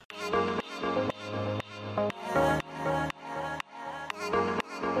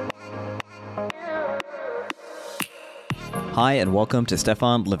Hi and welcome to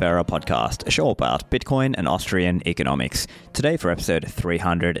Stefan Livera Podcast, a show about Bitcoin and Austrian economics. Today for episode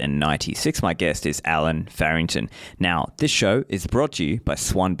 396, my guest is Alan Farrington. Now, this show is brought to you by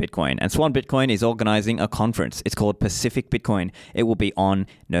Swan Bitcoin, and Swan Bitcoin is organizing a conference. It's called Pacific Bitcoin. It will be on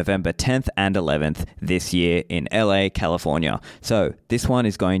November 10th and 11th this year in LA, California. So this one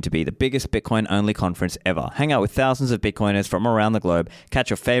is going to be the biggest Bitcoin-only conference ever. Hang out with thousands of Bitcoiners from around the globe, catch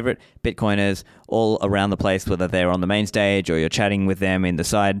your favorite Bitcoiners all around the place, whether they're on the main stage or you're chatting with them in the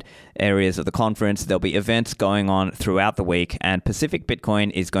side areas of the conference. There'll be events going on throughout the week, and Pacific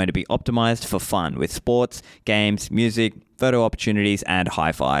Bitcoin is going to be optimized for fun with sports, games, music, photo opportunities, and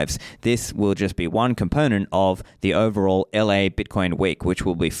high fives. This will just be one component of the overall LA Bitcoin Week, which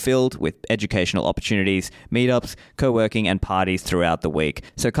will be filled with educational opportunities, meetups, co-working, and parties throughout the week.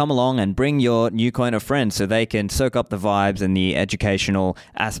 So come along and bring your new coiner friends so they can soak up the vibes and the educational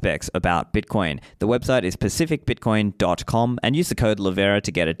aspects about Bitcoin. The website is pacificbitcoin.com and use the code Livera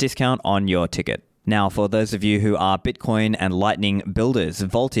to get a discount on your ticket. Now, for those of you who are Bitcoin and Lightning builders,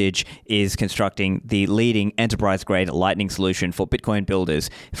 Voltage is constructing the leading enterprise-grade Lightning solution for Bitcoin builders,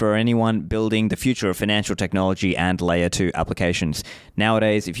 for anyone building the future of financial technology and Layer 2 applications.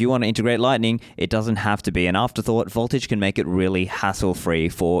 Nowadays, if you want to integrate Lightning, it doesn't have to be an afterthought. Voltage can make it really hassle-free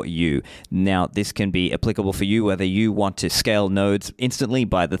for you. Now, this can be applicable for you whether you want to scale nodes instantly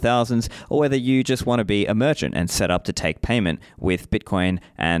by the thousands, or whether you just want to be a merchant and set up to take payment with Bitcoin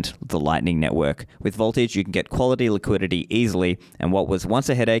and the Lightning Network. With Voltage, you can get quality liquidity easily, and what was once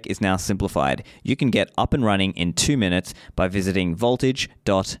a headache is now simplified. You can get up and running in 2 minutes by visiting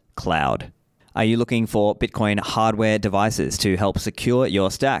voltage.cloud. Are you looking for Bitcoin hardware devices to help secure your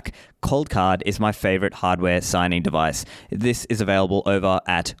stack? Coldcard is my favorite hardware signing device. This is available over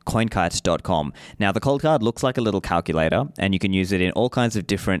at coinkite.com. Now, the Coldcard looks like a little calculator, and you can use it in all kinds of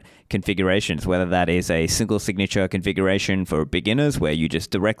different configurations, whether that is a single signature configuration for beginners where you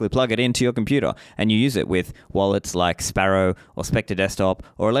just directly plug it into your computer and you use it with wallets like Sparrow or Spectre Desktop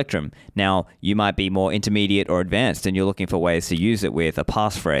or Electrum. Now, you might be more intermediate or advanced and you're looking for ways to use it with a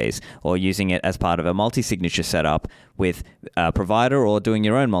passphrase or using it as part of a multi-signature setup with a provider or doing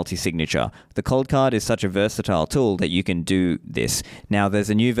your own multi-signature. The Coldcard is such a versatile tool that you can do this. Now, there's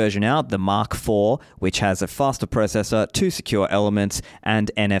a new version out, the Mark IV, which has a faster processor, 2 secure elements, and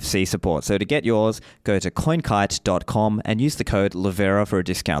NFC support. So to get yours, go to coinkite.com and use the code Livera for a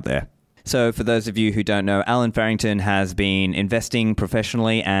discount there. So for those of you who don't know, Alan Farrington has been investing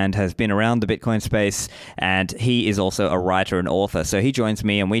professionally and has been around the Bitcoin space, and he is also a writer and author. So he joins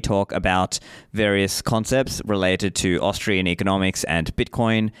me and we talk about various concepts related to Austrian economics and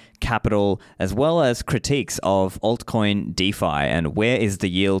Bitcoin, capital, as well as critiques of altcoin DeFi and where is the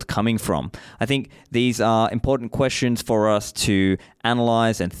yield coming from. I think these are important questions for us to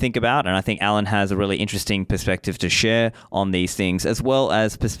analyze and think about, and I think Alan has a really interesting perspective to share on these things, as well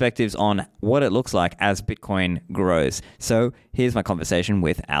as perspectives on what it looks like as Bitcoin grows. So here's my conversation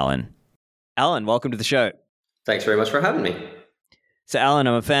with Alan. Alan, welcome to the show. Thanks very much for having me. So Alan,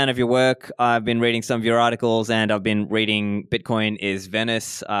 I'm a fan of your work. I've been reading some of your articles and I've been reading Bitcoin is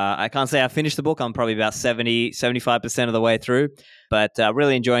Venice. I can't say I finished the book. I'm probably about 75% of the way through, but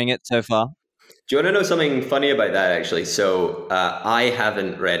really enjoying it so far. Do you want to know something funny about that, actually? So I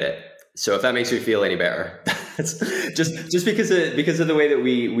haven't read it. So if that makes you feel any better, just because of the way that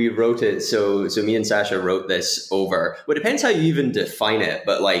we wrote it. So me and Sasha wrote this over. Well, it depends how you even define it,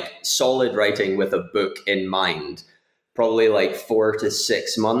 but like solid writing with a book in mind. Probably like 4 to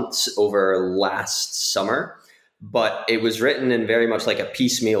 6 months over last summer, but it was written in very much like a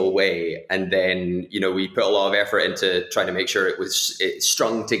piecemeal way. And then, we put a lot of effort into trying to make sure it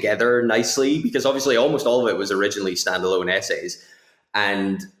strung together nicely, because obviously almost all of it was originally standalone essays.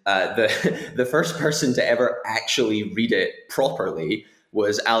 And the first person to ever actually read it properly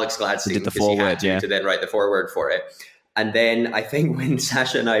was Alex Gladstein, did the foreword, to then write the foreword for it. And then I think when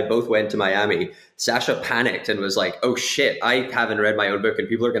Sasha and I both went to Miami, Sasha panicked and was like, oh shit, I haven't read my own book and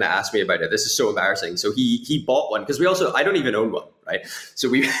people are going to ask me about it. This is so embarrassing. So he bought one, because I don't even own one, right? So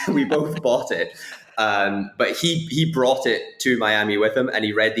we both bought it. But he brought it to Miami with him and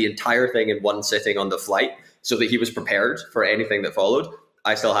he read the entire thing in one sitting on the flight so that he was prepared for anything that followed.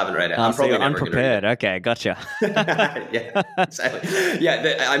 I still haven't read it. I'm probably never unprepared. Okay, gotcha. Yeah, exactly.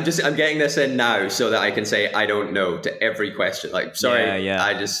 Yeah, I'm getting this in now so that I can say I don't know to every question. Like, sorry, yeah.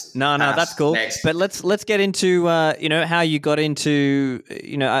 I just no, that's cool. Next. But let's get into how you got into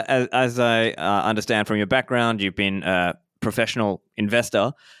as I understand from your background, you've been a professional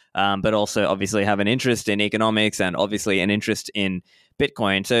investor, but also obviously have an interest in economics and obviously an interest in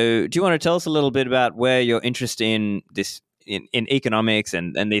Bitcoin. So, do you want to tell us a little bit about where your interest in this? In economics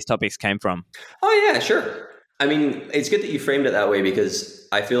and these topics came from? Oh, yeah, sure. I mean, it's good that you framed it that way, because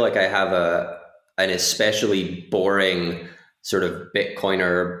I feel like I have an especially boring sort of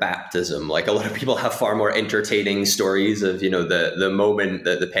Bitcoiner baptism. Like, a lot of people have far more entertaining stories of, the moment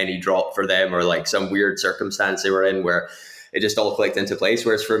that the penny dropped for them, or like some weird circumstance they were in where it just all clicked into place.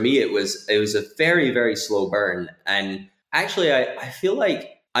 Whereas for me, it was a very, very slow burn. And actually, I feel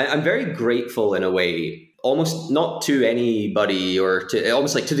like I'm very grateful in a way, almost not to anybody, or to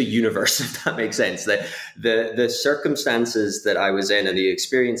almost like to the universe, if that makes sense, that the circumstances that I was in and the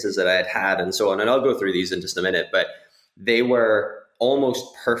experiences that I had had and so on, and I'll go through these in just a minute, but they were almost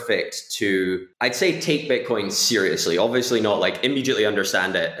perfect to, I'd say, take Bitcoin seriously. Obviously not like immediately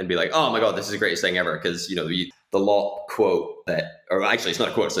understand it and be like, oh my God, this is the greatest thing ever. Because, the Locke quote that, or actually it's not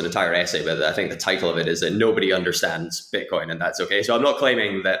a quote, it's an entire essay, but I think the title of it is that nobody understands Bitcoin, and that's okay. So I'm not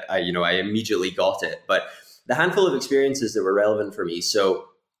claiming that I immediately got it, but the handful of experiences that were relevant for me. So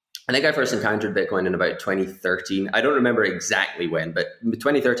I think I first encountered Bitcoin in about 2013. I don't remember exactly when, but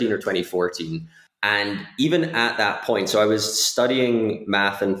 2013 or 2014. And even at that point, so I was studying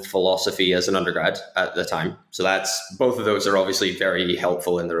math and philosophy as an undergrad at the time. So both of those are obviously very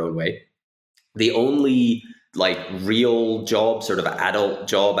helpful in their own way. The only like real job, sort of adult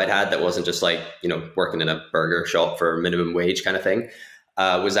job I'd had that wasn't just like, working in a burger shop for minimum wage kind of thing,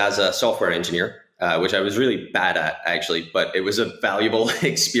 was as a software engineer, which I was really bad at actually, but it was a valuable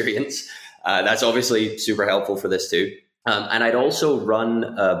experience. That's obviously super helpful for this too. And I'd also run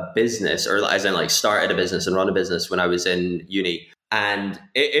a business, or as in like started a business and run a business when I was in uni. And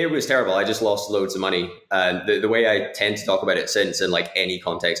it was terrible. I just lost loads of money. The way I tend to talk about it since, in like any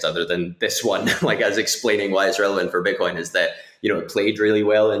context other than this one, like as explaining why it's relevant for Bitcoin, is that, it played really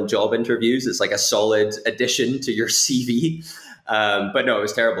well in job interviews. It's like a solid addition to your CV. But no, it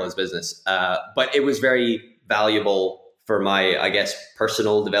was terrible as business. But it was very valuable for my, I guess,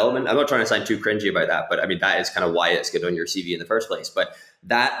 personal development. I'm not trying to sound too cringy about that, but I mean, that is kind of why it's good on your CV in the first place. But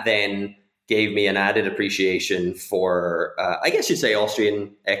that then gave me an added appreciation for, I guess you'd say,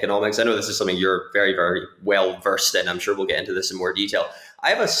 Austrian economics. I know this is something you're very, very well versed in. I'm sure we'll get into this in more detail. I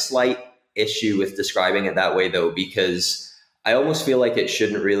have a slight issue with describing it that way, though, because I almost feel like it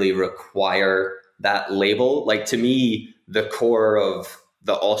shouldn't really require that label. Like, to me, the core of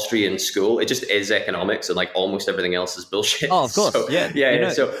the Austrian school, it just is economics, and like almost everything else is bullshit. Oh, of course. So, yeah.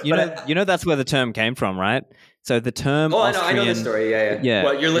 That's where the term came from, right? So the term Austrian... I know the story. Yeah.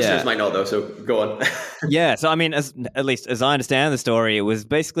 Well, your listeners might not, though, so go on. Yeah. So, I mean, at least as I understand the story, it was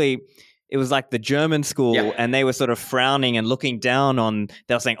like the German school, and they were sort of frowning and looking down on,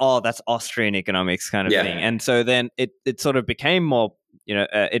 they were saying, oh, that's Austrian economics kind of thing. And so then it sort of became more,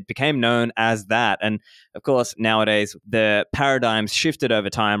 it became known as that. And of course, nowadays, the paradigms shifted over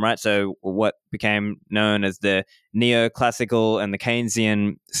time, right? So what became known as the neoclassical and the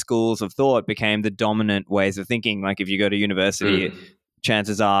Keynesian schools of thought became the dominant ways of thinking. Like, if you go to university,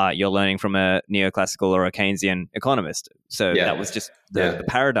 chances are you're learning from a neoclassical or a Keynesian economist. So that was just the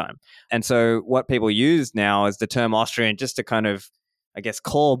paradigm. And so what people use now is the term Austrian, just to kind of, I guess,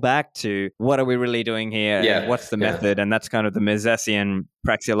 call back to what are we really doing here? And what's the method? And that's kind of the Misesian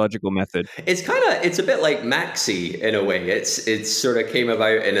praxeological method. It's a bit like Maxi in a way. It's sort of came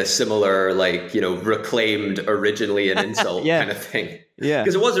about in a similar, like, reclaimed originally an insult kind of thing. Yeah.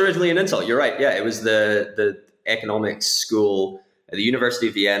 Because it was originally an insult. You're right. Yeah. It was the economics school at the University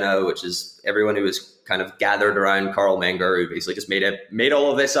of Vienna, which is everyone who was kind of gathered around Karl Menger, who basically just made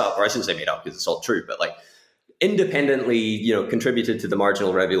all of this up, or I shouldn't say made up because it's all true, but like, independently, contributed to the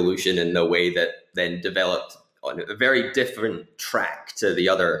marginal revolution in a way that then developed on a very different track to the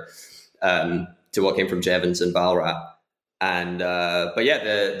other, to what came from Jevons and Walras. And but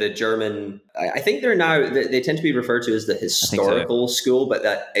the German, I think they tend to be referred to as the historical school, but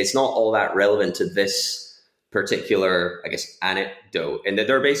that it's not all that relevant to this particular, I guess, anecdote. And that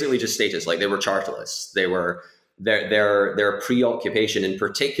they're basically just statists. Like, they were chartalists. They were their preoccupation, in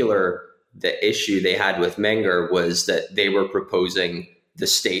particular. The issue they had with Menger was that they were proposing the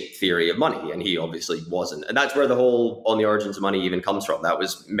state theory of money, and he obviously wasn't. And that's where the whole On the Origins of Money even comes from. That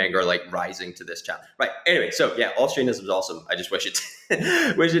was Menger like rising to this challenge. Right. Anyway, so Austrianism is awesome. I just wish it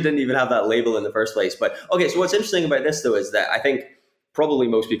didn't even have that label in the first place. But okay, so what's interesting about this, though, is that I think probably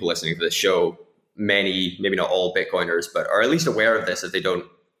most people listening to this show, maybe not all Bitcoiners, but are at least aware of this if they don't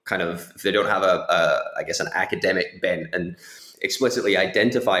have an academic bent and explicitly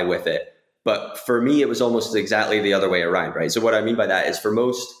identify with it. But for me, it was almost exactly the other way around, right? So what I mean by that is, for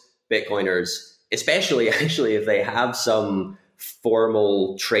most Bitcoiners, especially actually if they have some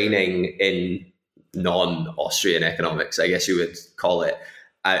formal training in non-Austrian economics, I guess you would call it,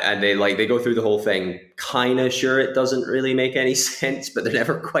 and they go through the whole thing, kind of sure it doesn't really make any sense, but they're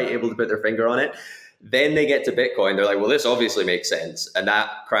never quite able to put their finger on it. Then they get to Bitcoin. They're like, well, this obviously makes sense. And that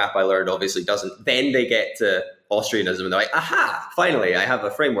crap I learned obviously doesn't. Then they get to Austrianism and they're like, aha, finally, I have a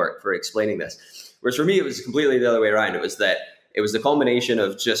framework for explaining this. Whereas for me, it was completely the other way around. It was the combination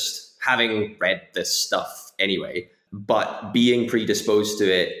of just having read this stuff anyway, but being predisposed to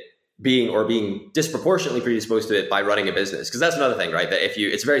it, being disproportionately predisposed to it by running a business. Because that's another thing, right? That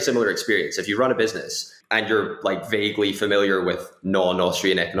it's a very similar experience. If you run a business and you're like vaguely familiar with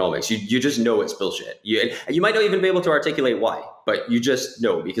non-Austrian economics, you just know it's bullshit. And you might not even be able to articulate why, but you just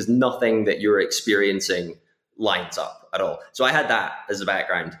know because nothing that you're experiencing lines up at all. So I had that as a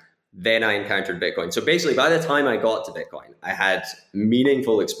background. Then I encountered Bitcoin. So basically, by the time I got to Bitcoin, I had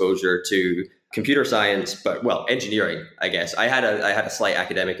meaningful exposure to computer science, but engineering, I guess. I had a slight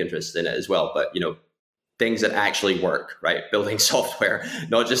academic interest in it as well, but things that actually work, right? Building software,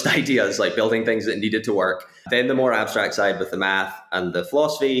 not just ideas, like building things that needed to work. Then the more abstract side with the math and the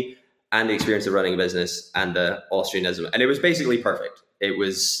philosophy and the experience of running a business and the Austrianism. And it was basically perfect. It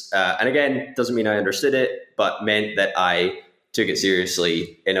was, and again, doesn't mean I understood it, but meant that I took it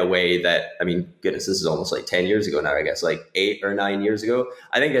seriously in a way that, I mean, goodness, this is almost like 10 years ago now, I guess, like 8 or 9 years ago.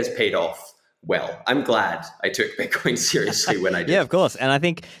 I think it's paid off well. I'm glad I took Bitcoin seriously when I did. Yeah, of course. And I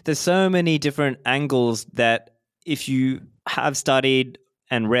think there's so many different angles that if you have studied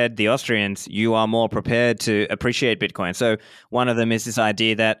and read the Austrians, you are more prepared to appreciate Bitcoin. So one of them is this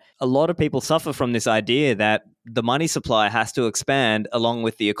idea that a lot of people suffer from this idea that the money supply has to expand along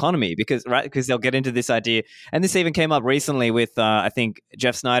with the economy because they'll get into this idea. And this even came up recently with, I think,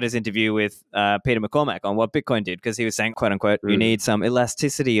 Jeff Snyder's interview with Peter McCormack on what Bitcoin did, because he was saying, quote unquote, you need some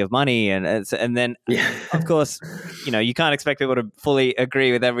elasticity of money. And then, of course, you can't expect people to fully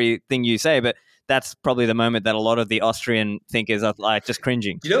agree with everything you say, but that's probably the moment that a lot of the Austrian thinkers are like just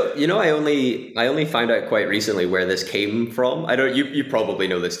cringing. I only found out quite recently where this came from. I don't. You probably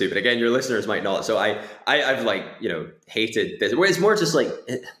know this too, but again, your listeners might not. So I've hated this. Where it's more just like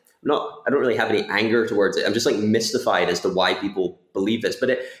I don't really have any anger towards it. I'm just like mystified as to why people believe this.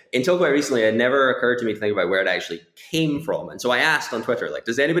 But in talking about it recently, it never occurred to me to think about where it actually came from. And so I asked on Twitter, like,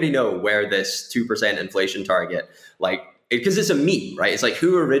 does anybody know where this 2% inflation target, because it's a meme, right? It's like,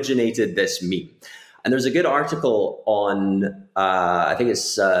 who originated this meme? And there's a good article on, I think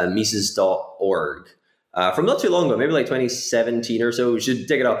it's Mises.org from not too long ago, maybe like 2017 or so. You should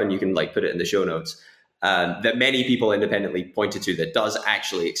dig it up and you can put it in the show notes. That many people independently pointed to that does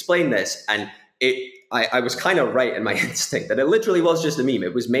actually explain this. And I was kind of right in my instinct that it literally was just a meme.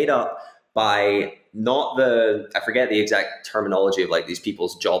 It was made up by I forget the exact terminology of these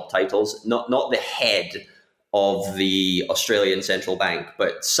people's job titles, not the head of the Australian Central Bank,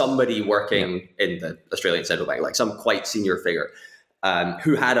 but somebody working in the Australian Central Bank, like some quite senior figure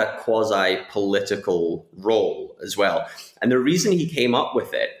who had a quasi-political role as well. And the reason he came up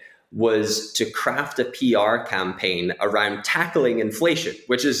with it was to craft a PR campaign around tackling inflation,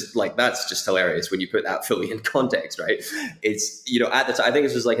 which is that's just hilarious when you put that fully in context, right? It's, at the time, I think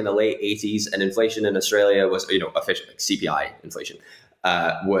this was in the late 80s, and inflation in Australia was, official CPI inflation.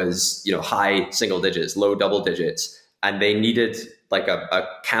 Was high single digits, low double digits, and they needed a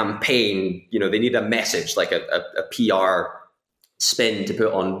campaign. They need a message, a PR spin to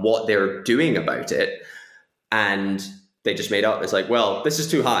put on what they're doing about it, and they just made up. It's this is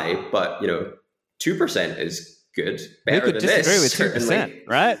too high, but 2% is good, better than this. Who could disagree with 2%,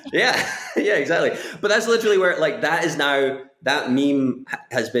 right? Yeah, yeah, exactly. But that's literally where that is now. That meme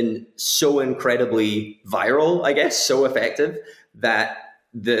has been so incredibly viral, I guess, so effective, that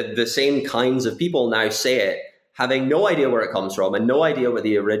the same kinds of people now say it, having no idea where it comes from and no idea what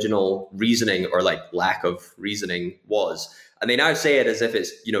the original reasoning or lack of reasoning was. And they now say it as if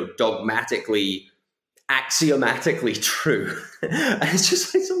it's, dogmatically, axiomatically true. And it's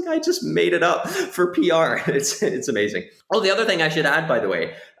just some guy just made it up for PR. It's amazing. Oh, the other thing I should add, by the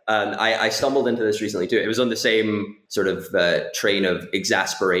way, I stumbled into this recently too. It was on the same sort of train of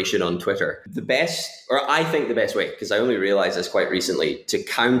exasperation on Twitter. I think the best way, because I only realized this quite recently, to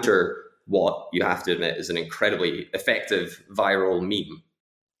counter what you have to admit is an incredibly effective viral meme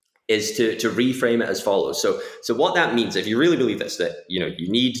is to reframe it as follows. So what that means, if you really believe this, that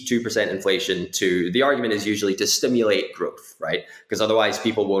you need 2% inflation the argument is usually to stimulate growth, right? Because otherwise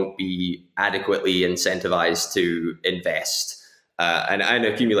people won't be adequately incentivized to invest and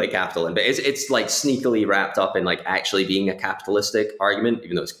accumulate capital. But it's sneakily wrapped up in actually being a capitalistic argument,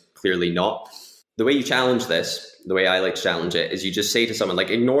 even though it's clearly not. The way you challenge this, the way I like to challenge it, is you just say to someone,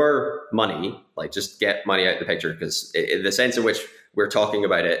 ignore money, just get money out of the picture, because the sense in which we're talking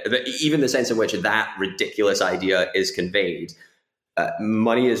about it, even the sense in which that ridiculous idea is conveyed,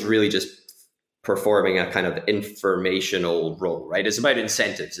 money is really just performing a kind of informational role, right? It's about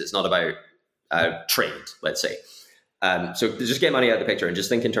incentives. It's not about trade, let's say. So just get money out of the picture and just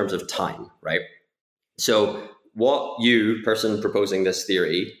think in terms of time, right? So what you, person proposing this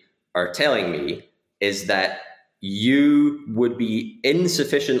theory, are telling me is that you would be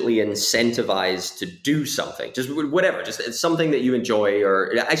insufficiently incentivized to do something, just whatever, just it's something that you enjoy,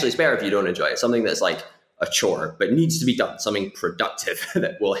 or actually it's better if you don't enjoy it, something that's like a chore, but needs to be done, something productive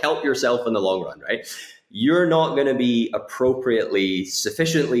that will help yourself in the long run, right? You're not going to be appropriately,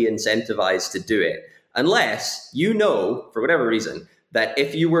 sufficiently incentivized to do it unless you know, for whatever reason, that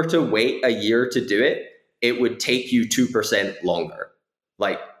if you were to wait a year to do it, it would take you 2% longer.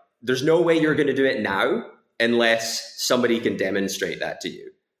 Like, there's no way you're going to do it now unless somebody can demonstrate that to you.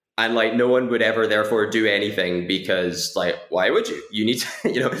 And like, no one would ever therefore do anything because, like, why would you? You need to,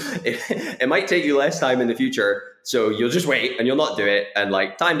 it might take you less time in the future. So you'll just wait and you'll not do it. And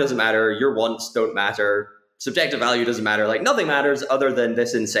like, time doesn't matter. Your wants don't matter. Subjective value doesn't matter. Like, nothing matters other than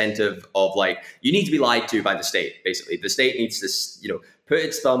this incentive of like, you need to be lied to by the state. Basically, the state needs to, put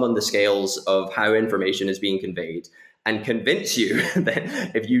its thumb on the scales of how information is being conveyed and convince you that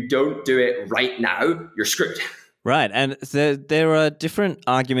if you don't do it right now, you're screwed. Right. And there are different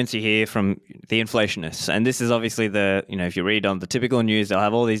arguments you hear from the inflationists. And this is obviously if you read on the typical news, they'll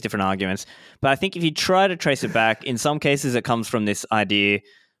have all these different arguments. But I think if you try to trace it back, in some cases, it comes from this idea,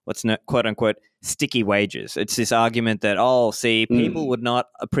 quote unquote, sticky wages. It's this argument that, people would not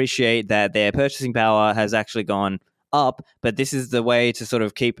appreciate that their purchasing power has actually gone up. But this is the way to sort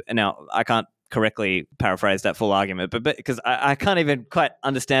of keep, now I can't correctly paraphrase that full argument, but because I can't even quite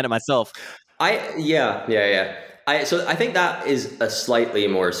understand it myself. So I think that is a slightly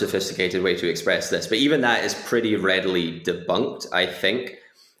more sophisticated way to express this, but even that is pretty readily debunked, I think.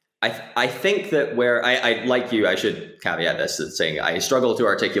 I think that where I like you, I should caveat this saying I struggle to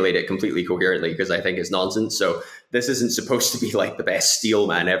articulate it completely coherently because I think it's nonsense. So this isn't supposed to be like the best steel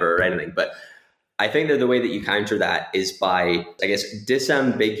man ever or anything, but I think that the way that you counter that is by, I guess,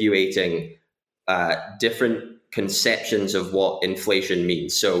 disambiguating different conceptions of what inflation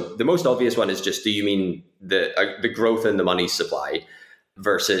means. So the most obvious one is just, do you mean the growth in the money supply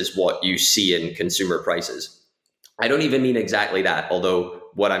versus what you see in consumer prices? I don't even mean exactly that, although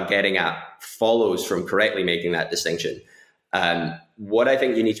what I'm getting at follows from correctly making that distinction. What I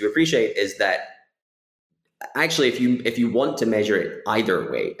think you need to appreciate is that actually, if you want to measure it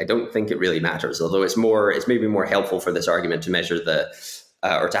either way, I don't think it really matters, although it's maybe more helpful for this argument to measure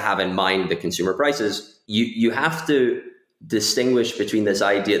or to have in mind the consumer prices. You have to distinguish between this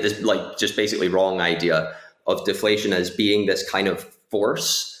idea, this like just basically wrong idea of deflation as being this kind of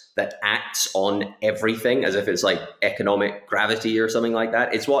force that acts on everything as if it's like economic gravity or something like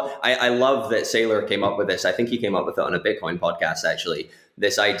that. It's what I love that Saylor came up with this. I think he came up with it on a Bitcoin podcast, actually,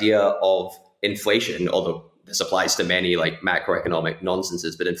 this idea of inflation, although this applies to many like macroeconomic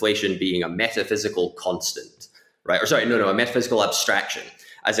nonsenses, but inflation being a metaphysical constant, right? Or sorry, no, a metaphysical abstraction,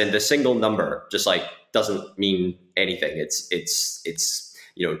 as in the single number just like doesn't mean anything. It's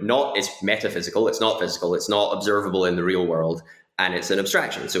metaphysical, it's not physical, it's not observable in the real world, and it's an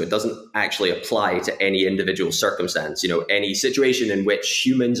abstraction. So it doesn't actually apply to any individual circumstance, any situation in which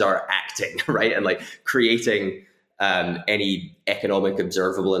humans are acting, right? And like creating any economic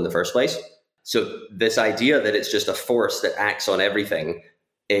observable in the first place. So this idea that it's just a force that acts on everything,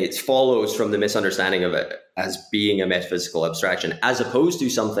 it follows from the misunderstanding of it as being a metaphysical abstraction, as opposed to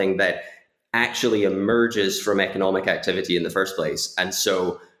something that actually emerges from economic activity in the first place. And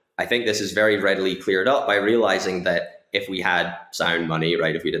so I think this is very readily cleared up by realizing that if we had sound money,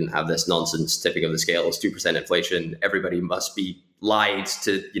 right, if we didn't have this nonsense tipping of the scales, 2% inflation, everybody must be lied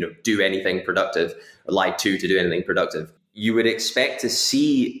to, do anything productive, or lied to do anything productive. You would expect to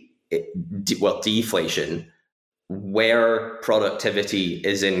see deflation where productivity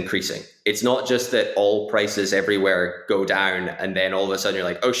is increasing. It's not just that all prices everywhere go down and then all of a sudden you're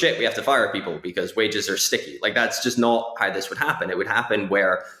like, oh shit, we have to fire people because wages are sticky. Like, that's just not how this would happen. It would happen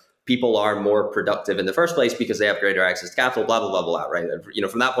where people are more productive in the first place because they have greater access to capital, blah, blah, blah, blah, right?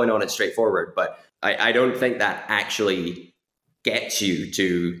 From that point on, it's straightforward. But I don't think that actually gets you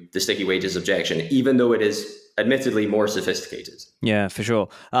to the sticky wages objection, even though it is admittedly more sophisticated. Yeah, for sure.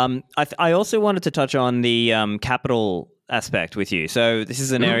 I also wanted to touch on the capital aspect with you. So this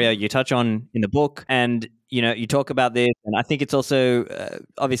is an area you touch on in the book, and you talk about this, and I think it's also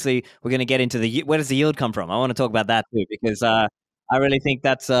obviously we're going to get into where does the yield come from? I want to talk about that too, because I really think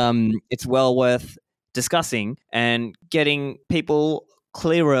that's it's well worth discussing and getting people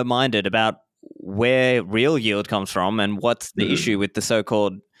clearer minded about where real yield comes from and what's the issue with the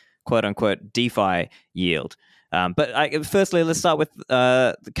so-called quote unquote DeFi yield. But firstly, let's start with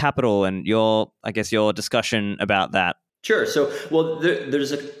the capital and your discussion about that. Sure. So, well,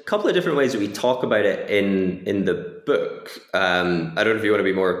 there's a couple of different ways that we talk about it in the book. I don't know if you want to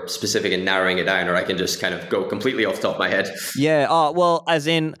be more specific in narrowing it down, or I can just kind of go completely off the top of my head. Yeah. Well, as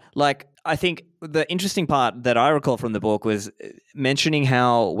in, like, I think the interesting part that I recall from the book was mentioning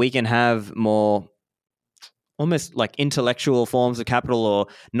how we can have more almost like intellectual forms of capital or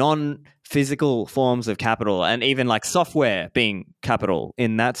non-physical forms of capital, and even like software being capital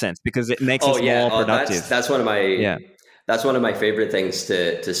in that sense, because it makes us more productive. That's one of my That's one of my favorite things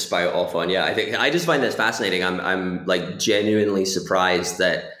to spout off on. Yeah, I just find this fascinating. I'm like genuinely surprised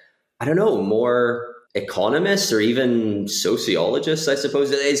that, I don't know, more economists or even sociologists, I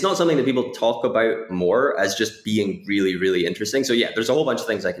suppose, it's not something that people talk about more as just being really, really interesting. So yeah, there's a whole bunch of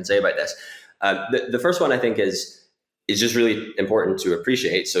things I can say about this. The first one I think is just really important to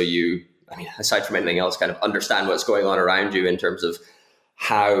appreciate. So you, I mean, aside from anything else, kind of understand what's going on around you in terms of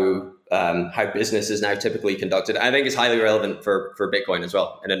how business is now typically conducted. I think it's highly relevant for Bitcoin as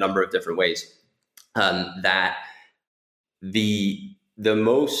well in a number of different ways. That the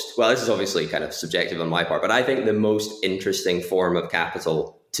most, well, this is obviously kind of subjective on my part, but I think the most interesting form of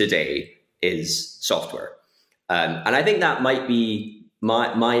capital today is software. And I think that might be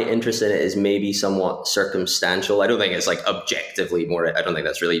my interest in it is maybe somewhat circumstantial. I don't think it's like objectively more, I don't think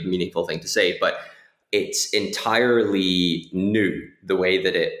that's really a meaningful thing to say, but it's entirely new the way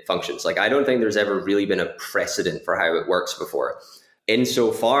that it functions. Like, I don't think there's ever really been a precedent for how it works before,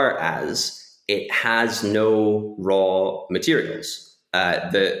 insofar as it has no raw materials.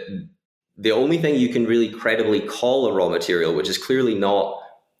 The only thing you can really credibly call a raw material, which is clearly not,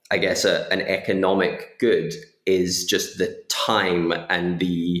 I guess, an economic good, is just the time and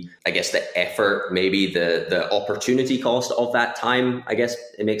the effort, maybe the opportunity cost of that time. I guess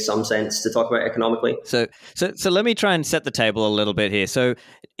it makes some sense to talk about economically. So let me try and set the table a little bit here. So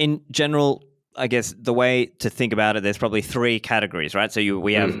in general, I guess the way to think about it, there's probably three categories, right? So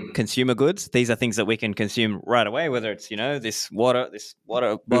we have consumer goods. These are things that we can consume right away, whether it's, this water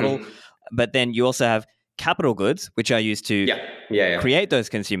bottle. But then you also have capital goods, which are used to create those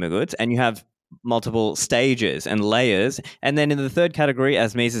consumer goods. And you have multiple stages and layers. And then in the third category,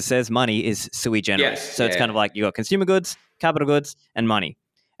 as Mises says, money is sui generis. So it's kind of like you got consumer goods, capital goods, and money.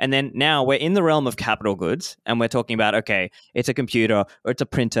 And then now we're in the realm of capital goods, and we're talking about, okay, it's a computer or it's a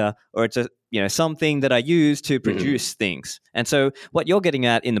printer or it's a something that I use to produce things. And so what you're getting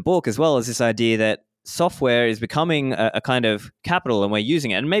at in the book as well is this idea that software is becoming a kind of capital, and we're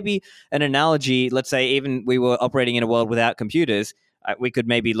using it. And maybe an analogy, let's say even we were operating in a world without computers, we could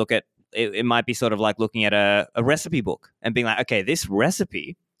maybe look at it might be sort of like looking at a recipe book and being like, okay, this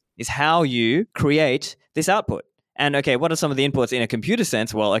recipe is how you create this output. And okay, what are some of the inputs in a computer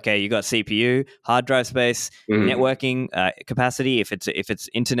sense? Well, okay, you got CPU, hard drive space, networking capacity if it's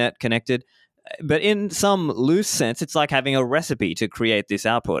internet connected. But in some loose sense, it's like having a recipe to create this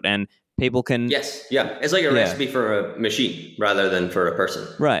output, and people can it's like a recipe for a machine rather than for a person,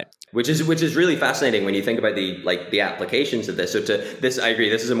 right? Which is really fascinating when you think about the applications of this. So I agree,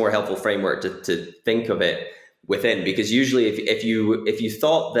 this is a more helpful framework to think of it within, because usually if you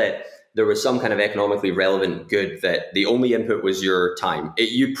thought that there was some kind of economically relevant good that the only input was your time,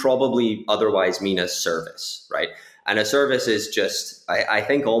 you'd probably otherwise mean a service, right? And a service is just, I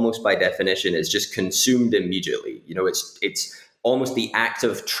think almost by definition, is just consumed immediately. It's almost the act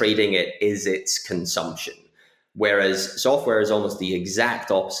of trading it is its consumption. Whereas software is almost the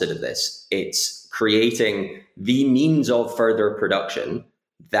exact opposite of this. It's creating the means of further production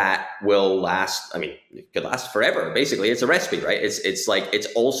that will last. I mean, it could last forever. Basically, it's a recipe, right? It's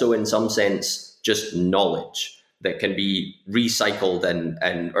also in some sense just knowledge that can be recycled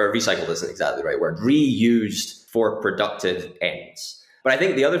or recycled isn't exactly the right word, reused for productive ends. But I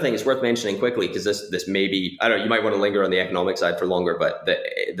think the other thing is worth mentioning quickly, because this may be, I don't know, you might want to linger on the economic side for longer, but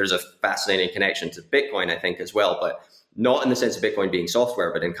there's a fascinating connection to Bitcoin, I think, as well, but not in the sense of Bitcoin being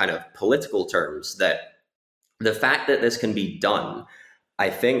software, but in kind of political terms, that the fact that this can be done, I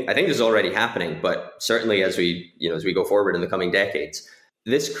think this is already happening, but certainly as we go forward in the coming decades,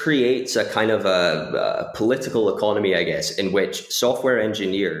 this creates a kind of a political economy, I guess, in which software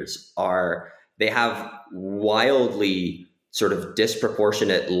engineers they have wildly sort of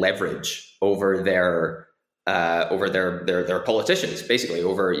disproportionate leverage over their politicians, basically,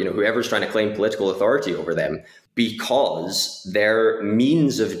 over whoever's trying to claim political authority over them, because their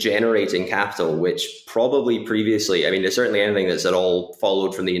means of generating capital, which probably previously, I mean, there's certainly anything that's at all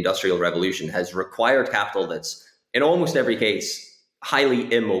followed from the Industrial Revolution, has required capital that's in almost every case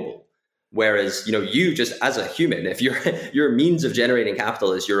highly immobile. Whereas, you just as a human, if your means of generating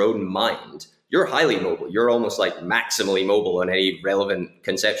capital is your own mind, you're highly mobile. You're almost like maximally mobile in any relevant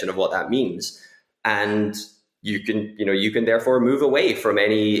conception of what that means. And you can therefore move away from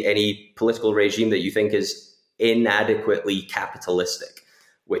any political regime that you think is inadequately capitalistic,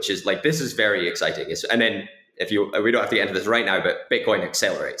 which is like, this is very exciting. And then we don't have to get into this right now, but Bitcoin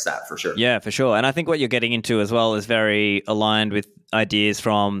accelerates that for sure. Yeah, for sure. And I think what you're getting into as well is very aligned with ideas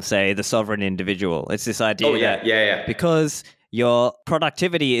from, say, the sovereign individual. It's this idea that because your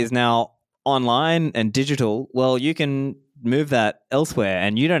productivity is now online and digital, well, you can move that elsewhere,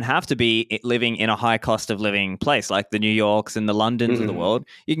 and you don't have to be living in a high cost of living place like the New Yorks and the Londons of the world.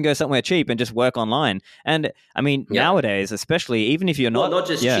 You can go somewhere cheap and just work online. And I mean, nowadays, especially, even if you're not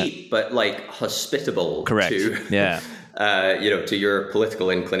just cheap, but like hospitable. Correct. To your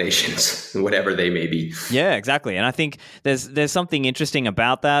political inclinations, whatever they may be. Yeah, exactly. And I think there's something interesting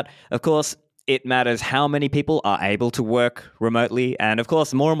about that. Of course, it matters how many people are able to work remotely. And of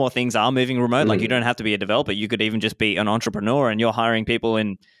course, more and more things are moving remote. Like, you don't have to be a developer. You could even just be an entrepreneur, and you're hiring people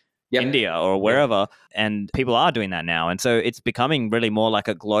in India or wherever. And people are doing that now. And so it's becoming really more like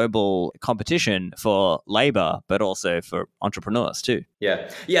a global competition for labor, but also for entrepreneurs too.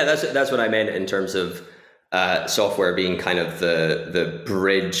 Yeah. That's what I meant in terms of software being kind of the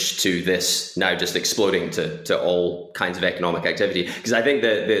bridge to this now just exploding to all kinds of economic activity. Because I think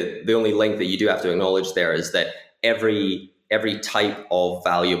the only link that you do have to acknowledge there is that every type of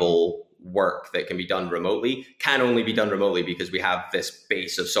valuable work that can be done remotely can only be done remotely because we have this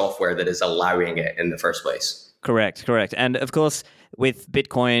base of software that is allowing it in the first place. Correct. And of course, with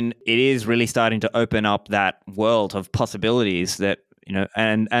Bitcoin, it is really starting to open up that world of possibilities that,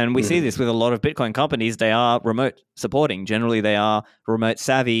 and we see this with a lot of Bitcoin companies. They are remote supporting. Generally, they are remote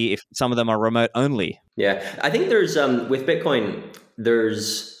savvy. If some of them are remote only. Yeah, I think there's with Bitcoin,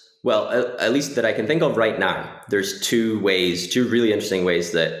 at least that I can think of right now, there's two really interesting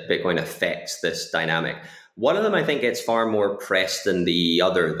ways that Bitcoin affects this dynamic. One of them, I think, gets far more press than the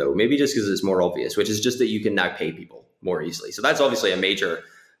other, though, maybe just because it's more obvious, which is just that you can now pay people more easily. So that's obviously a major,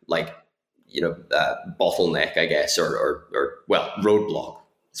 bottleneck, I guess, or roadblock.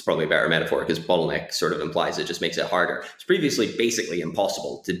 It's probably a better metaphor, because bottleneck sort of implies it just makes it harder. It's previously basically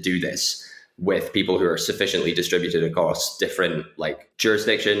impossible to do this with people who are sufficiently distributed across different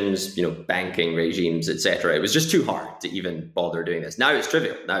jurisdictions, banking regimes, etc. It was just too hard to even bother doing this. Now it's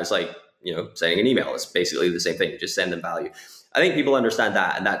trivial. Now it's like, sending an email. It's basically the same thing. You just send them value. I think people understand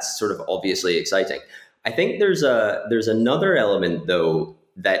that, and that's sort of obviously exciting. I think there's another element, though,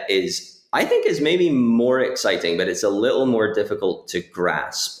 that I think is maybe more exciting, but it's a little more difficult to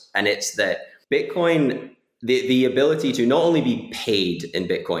grasp. And it's that Bitcoin, the ability to not only be paid in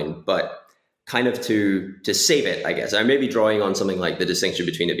Bitcoin, but kind of to save it, I guess. I may be drawing on something like the distinction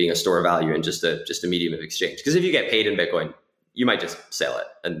between it being a store of value and just a medium of exchange. Because if you get paid in Bitcoin, you might just sell it,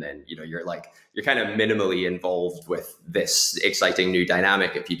 and then you're kind of minimally involved with this exciting new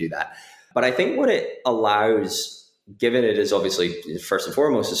dynamic if you do that. But I think what it allows, given it is obviously first and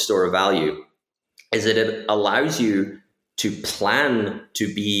foremost a store of value, is that it allows you to plan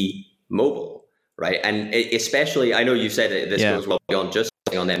to be mobile, right? And especially, I know you said this goes well beyond just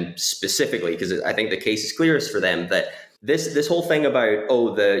on them specifically, because I think the case is clearest for them that this whole thing about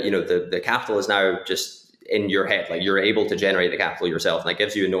the capital is now just in your head, like you're able to generate the capital yourself, and that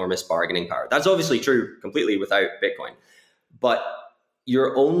gives you enormous bargaining power. That's obviously true completely without Bitcoin, but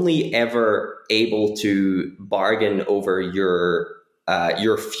you're only ever able to bargain over your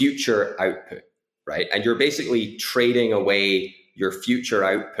future output, right? And you're basically trading away your future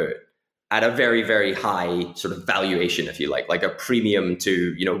output at a very, very high sort of valuation, if you like a premium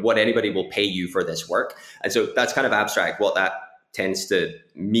to, what anybody will pay you for this work. And so that's kind of abstract. What that tends to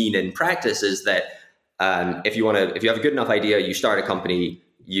mean in practice is that if you have a good enough idea, you start a company,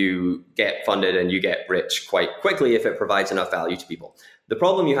 you get funded, and you get rich quite quickly if it provides enough value to people. The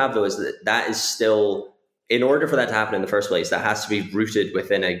problem you have, though, is that is still, in order for that to happen in the first place, that has to be rooted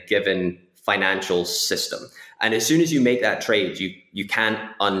within a given financial system. And as soon as you make that trade, you can't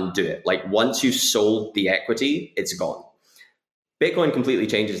undo it. Like, once you've sold the equity, it's gone. Bitcoin completely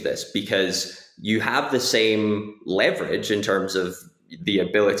changes this, because you have the same leverage in terms of the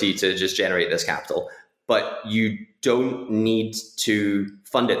ability to just generate this capital, but you don't need to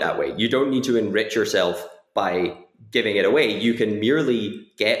fund it that way. You don't need to enrich yourself by giving it away. You can merely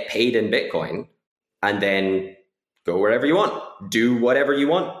get paid in Bitcoin and then go wherever you want, do whatever you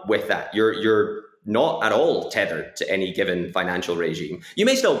want with that. You're not at all tethered to any given financial regime. You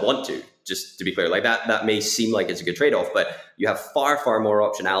may still want to, just to be clear, like that may seem like it's a good trade-off, but you have far, far more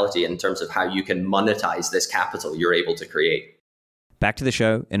optionality in terms of how you can monetize this capital you're able to create. Back to the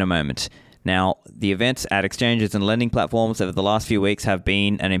show in a moment. Now, the events at exchanges and lending platforms over the last few weeks have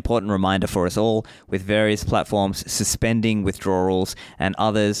been an important reminder for us all, with various platforms suspending withdrawals and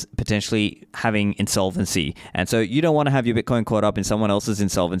others potentially having insolvency. And so you don't want to have your Bitcoin caught up in someone else's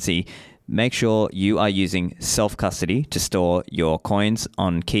insolvency. Make sure you are using self-custody to store your coins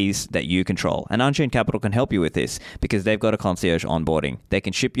on keys that you control. And Unchained Capital can help you with this because they've got a concierge onboarding. They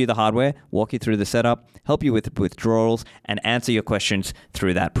can ship you the hardware, walk you through the setup, help you with withdrawals, and answer your questions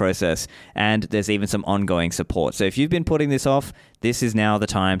through that process. And there's even some ongoing support. So if you've been putting this off, this is now the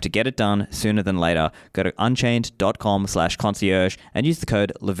time to get it done sooner than later. Go to unchained.com/concierge and use the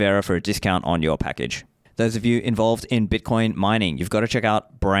code Livera for a discount on your package. Those of you involved in Bitcoin mining, you've got to check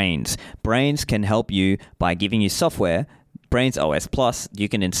out Braiins. Braiins can help you by giving you software. Braiins OS Plus, you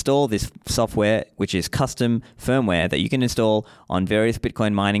can install this software, which is custom firmware that you can install on various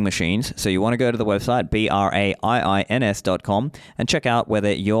Bitcoin mining machines. So you want to go to the website, braiins.com, and check out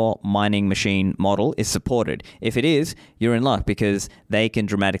whether your mining machine model is supported. If it is, you're in luck because they can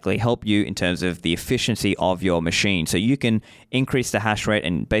dramatically help you in terms of the efficiency of your machine. So you can increase the hash rate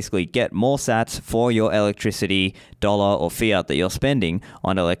and basically get more sats for your electricity, dollar or fiat that you're spending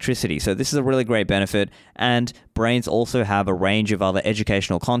on electricity. So this is a really great benefit. And Braiins also have a range of other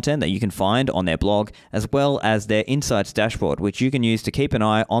educational content that you can find on their blog, as well as their Insights dashboard, which you can use to keep an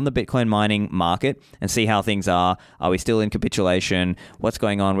eye on the Bitcoin mining market and see how things are. Are we still in capitulation? What's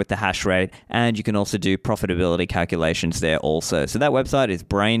going on with the hash rate? And you can also do profitability calculations there also. So that website is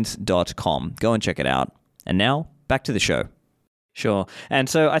braiins.com. Go and check it out. And now, back to the show. Sure. And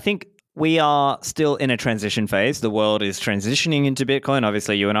so I think we are still in a transition phase. The world is transitioning into Bitcoin.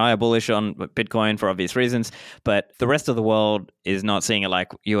 Obviously, you and I are bullish on Bitcoin for obvious reasons, but the rest of the world is not seeing it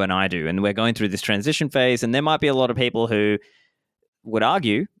like you and I do. And we're going through this transition phase, and there might be a lot of people who would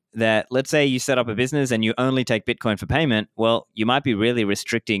argue that, let's say you set up a business and you only take Bitcoin for payment. Well, you might be really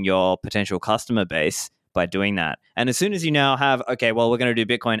restricting your potential customer base by doing that. And as soon as you now have, okay, well, we're going to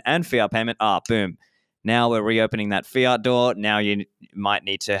do Bitcoin and fiat payment, boom. Now we're reopening that fiat door. Now you might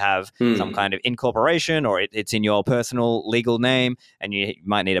need to have some kind of incorporation, or it's in your personal legal name, and you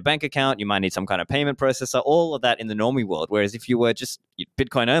might need a bank account. You might need some kind of payment processor, all of that in the normie world. Whereas if you were just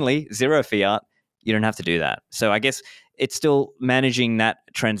Bitcoin only, zero fiat, you don't have to do that. So I guess it's still managing that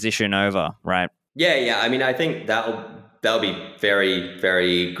transition over, right? Yeah. I mean, I think that'll be very,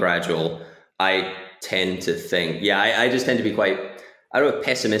 very gradual. I tend to think, I just tend to be quite, I don't know if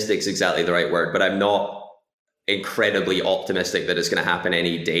pessimistic is exactly the right word, but I'm not incredibly optimistic that it's going to happen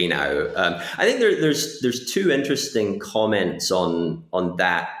any day now. I think there's two interesting comments on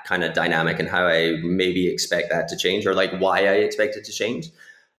that kind of dynamic and how I maybe expect that to change, or like why I expect it to change.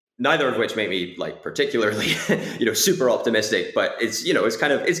 Neither of which make me like particularly, super optimistic, but it's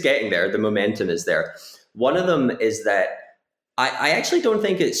getting there. The momentum is there. One of them is that I actually don't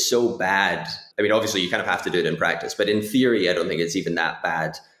think it's so bad. I mean, obviously you kind of have to do it in practice, but in theory, I don't think it's even that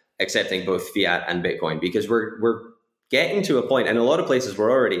bad accepting both fiat and Bitcoin, because we're getting to a point, and a lot of places we're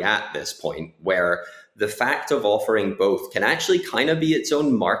already at this point, where the fact of offering both can actually kind of be its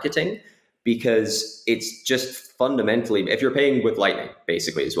own marketing, because it's just fundamentally, if you're paying with Lightning,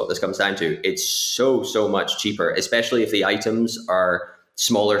 basically is what this comes down to, it's so much cheaper, especially if the items are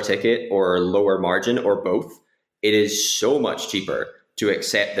smaller ticket or lower margin or both. It is so much cheaper to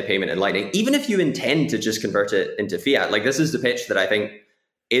accept the payment in Lightning, even if you intend to just convert it into fiat. Like, this is the pitch that I think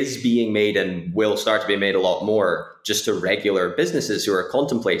is being made and will start to be made a lot more just to regular businesses who are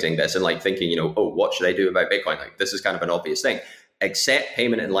contemplating this and like thinking, what should I do about Bitcoin? Like, this is kind of an obvious thing. Accept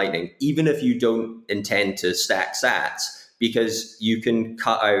payment in Lightning, even if you don't intend to stack sats, because you can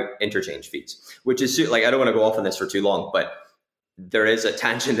cut out interchange fees, which is like, I don't want to go off on this for too long, but there is a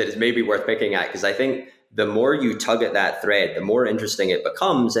tangent that is maybe worth picking at, because I think the more you tug at that thread, the more interesting it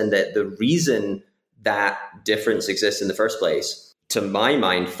becomes. And that the reason that difference exists in the first place, to my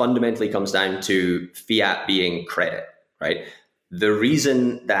mind, fundamentally comes down to fiat being credit, right? The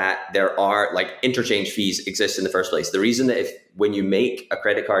reason that there are like interchange fees exist in the first place, the reason that when you make a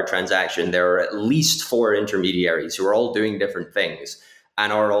credit card transaction, there are at least 4 intermediaries who are all doing different things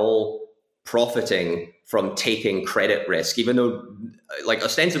and are all profiting from taking credit risk, even though like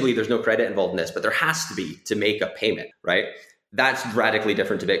ostensibly there's no credit involved in this, but there has to be to make a payment, right? That's radically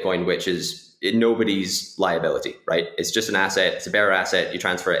different to Bitcoin, which is nobody's liability, right? It's just an asset. It's a bearer asset. You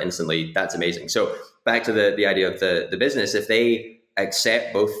transfer it instantly. That's amazing. So back to the idea of the business, if they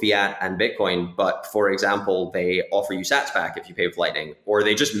accept both fiat and Bitcoin, but for example, they offer you sats back if you pay with Lightning, or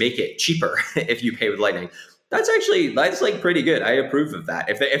they just make it cheaper if you pay with Lightning, that's like pretty good. I approve of that.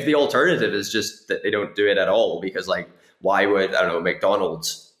 If the alternative is just that they don't do it at all, because like, why would, I don't know,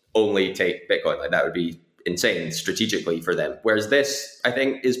 McDonald's only take Bitcoin? Like, that would be insane strategically for them. Whereas this, I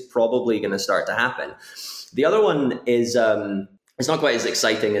think, is probably going to start to happen. The other one is, it's not quite as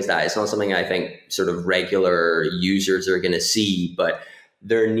exciting as that. It's not something I think sort of regular users are going to see, but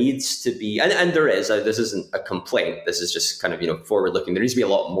there needs to be, and there is, this isn't a complaint. This is just kind of, forward looking. There needs to be a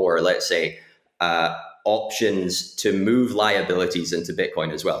lot more, let's say, options to move liabilities into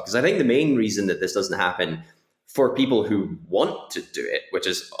Bitcoin as well. Because I think the main reason that this doesn't happen for people who want to do it, which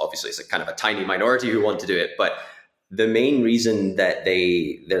is obviously it's a kind of a tiny minority who want to do it, but the main reason that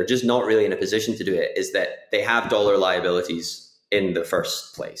they're just not really in a position to do it is that they have dollar liabilities in the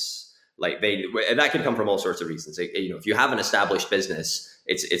first place. Like that could come from all sorts of reasons. If you have an established business,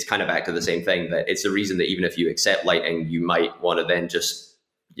 it's kind of back to the same thing, that it's the reason that even if you accept Lightning, you might want to then just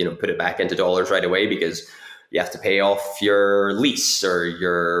put it back into dollars right away, because you have to pay off your lease or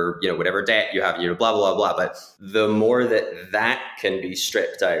your whatever debt you have, blah blah blah. But the more that can be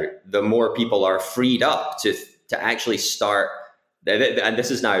stripped out, the more people are freed up to actually start. And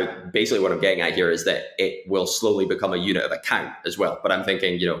this is now basically what I'm getting at here, is that it will slowly become a unit of account as well. But I'm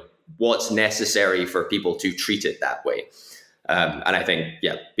thinking, what's necessary for people to treat it that way. And I think,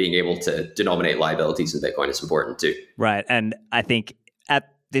 being able to denominate liabilities in Bitcoin is important too. Right. And I think at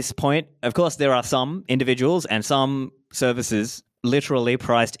this point, of course, there are some individuals and some services literally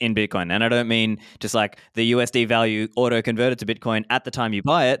priced in Bitcoin. And I don't mean just like the USD value auto-converted to Bitcoin at the time you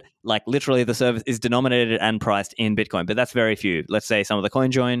buy it. Like literally the service is denominated and priced in Bitcoin. But that's very few. Let's say some of the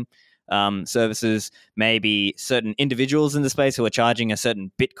CoinJoin services, maybe certain individuals in the space who are charging a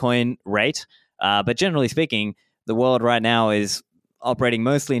certain Bitcoin rate. But generally speaking, the world right now is operating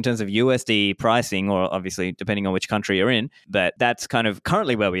mostly in terms of USD pricing, or obviously depending on which country you're in. But that's kind of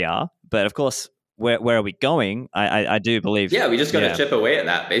currently where we are. But of course, where are we going? I do believe. Yeah, we just got to chip away at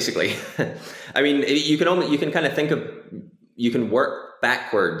that, basically. I mean, you can kind of think of, you can work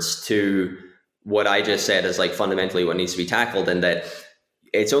backwards to what I just said as like fundamentally what needs to be tackled, and that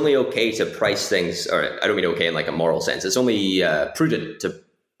it's only okay to price things, or I don't mean okay in like a moral sense. It's only prudent to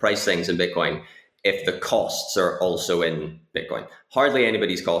price things in Bitcoin if the costs are also in Bitcoin. Hardly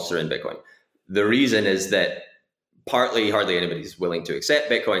anybody's costs are in Bitcoin. The reason is that partly hardly anybody's willing to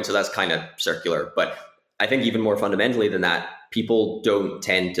accept Bitcoin, so that's kind of circular. But I think even more fundamentally than that, people don't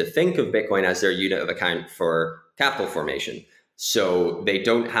tend to think of Bitcoin as their unit of account for capital formation. So they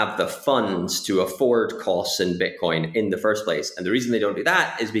don't have the funds to afford costs in Bitcoin in the first place. And the reason they don't do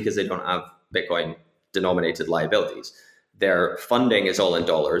that is because they don't have Bitcoin denominated liabilities. Their funding is all in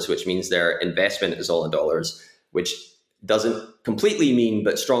dollars, which means their investment is all in dollars, which doesn't completely mean,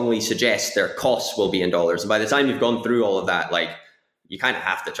 but strongly suggests their costs will be in dollars. And by the time you've gone through all of that, like you kind of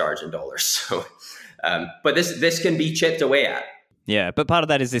have to charge in dollars. So, but this can be chipped away at. Yeah, but part of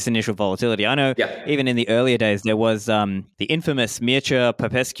that is this initial volatility. I know even in the earlier days, there was the infamous Mircea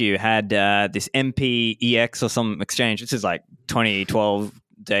Popescu had this MPEX or some exchange. This is like 2012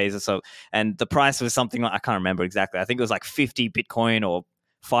 days or so. And the price was something like, I can't remember exactly. I think it was like 50 Bitcoin or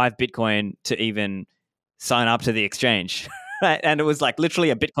 5 Bitcoin to even sign up to the exchange. Right? And it was like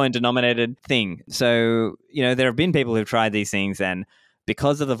literally a Bitcoin denominated thing. So, there have been people who've tried these things, and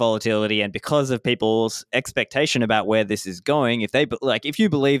because of the volatility and because of people's expectation about where this is going, if you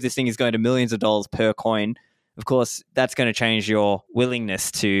believe this thing is going to millions of dollars per coin, of course, that's going to change your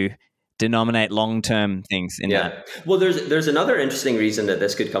willingness to denominate long-term things in that. Well, there's another interesting reason that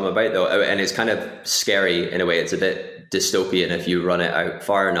this could come about, though, and it's kind of scary in a way. It's a bit dystopian if you run it out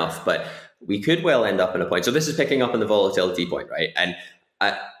far enough, but we could well end up in a point. So this is picking up on the volatility point, right? And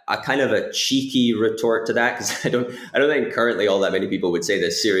a kind of a cheeky retort to that, because I don't think currently all that many people would say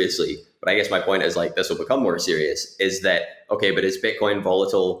this seriously. But I guess my point is like this will become more serious. Is that okay? But is Bitcoin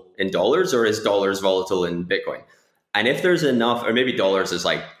volatile in dollars, or is dollars volatile in Bitcoin? And if there's enough, or maybe dollars is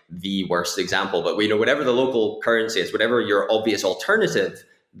like the worst example, but whatever the local currency is, whatever your obvious alternative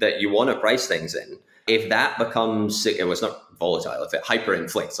that you want to price things in, if that becomes, it's not volatile, if it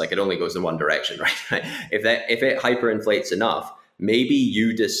hyperinflates, like it only goes in one direction, right? If it hyperinflates enough, maybe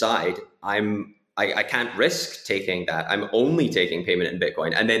you decide I can't risk taking that. I'm only taking payment in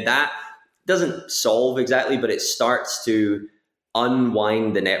Bitcoin. And then that doesn't solve exactly, but it starts to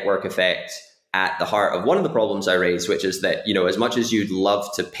unwind the network effect at the heart of one of the problems I raised, which is that, as much as you'd love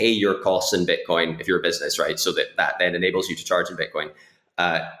to pay your costs in Bitcoin if you're a business, right? So that then enables you to charge in Bitcoin.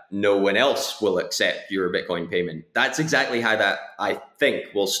 No one else will accept your Bitcoin payment. That's exactly how that, I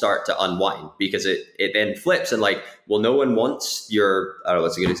think, will start to unwind, because it then flips and like, well, no one wants your, I don't know,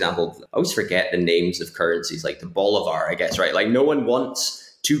 what's a good example? I always forget the names of currencies, like the Bolivar, I guess, right? Like no one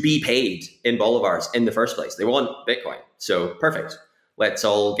wants to be paid in Bolivars in the first place. They want Bitcoin. So perfect. Let's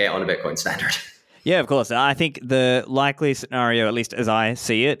all get on a Bitcoin standard. Yeah, of course. I think the likely scenario, at least as I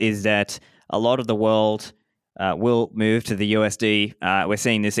see it, is that a lot of the world will move to the USD. We're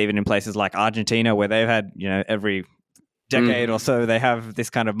seeing this even in places like Argentina, where they've had, every decade or so, they have this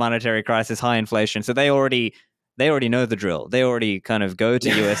kind of monetary crisis, high inflation. So they already know the drill. They already kind of go to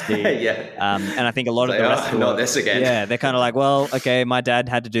USD. Yeah. And I think a lot of the rest of the not world, this again. Yeah, they're kind of like, well, okay, my dad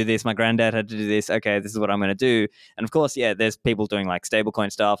had to do this, my granddad had to do this. Okay, this is what I'm going to do. And of course, yeah, there's people doing like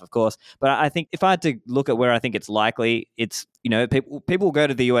stablecoin stuff, of course. But I think if I had to look at where I think it's likely, it's, people will go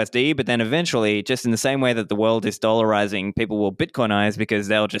to the USD, but then eventually, just in the same way that the world is dollarizing, people will Bitcoinize because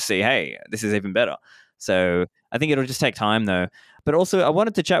they'll just see, hey, this is even better. So I think it'll just take time, though. But also, I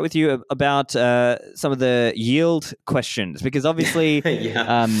wanted to chat with you about some of the yield questions, because obviously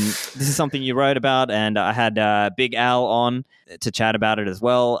this is something you wrote about, and I had Big Al on to chat about it as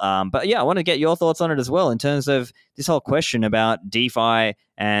well. But yeah, I want to get your thoughts on it as well in terms of this whole question about DeFi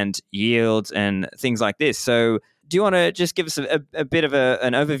and yields and things like this. So do you want to just give us a bit of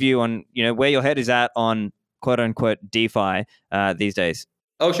an overview on where your head is at on quote unquote DeFi these days?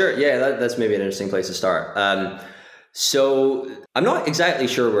 Oh, sure. Yeah, that's maybe an interesting place to start. So I'm not exactly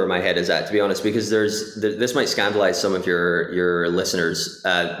sure where my head is at, to be honest, because this might scandalize some of your listeners.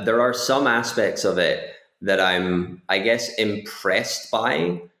 There are some aspects of it that I'm, I guess, impressed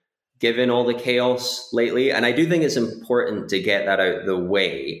by, given all the chaos lately. And I do think it's important to get that out of the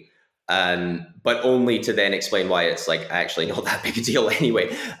way, but only to then explain why it's like actually not that big a deal anyway.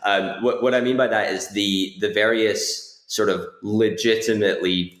 What I mean by that is the various sort of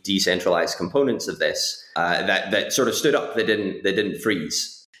legitimately decentralized components of this that sort of stood up, that didn't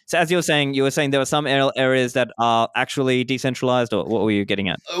freeze. So as you were saying there were some areas that are actually decentralized, or what were you getting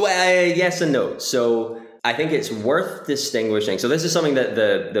at? Well, yes and no. So I think it's worth distinguishing. So this is something that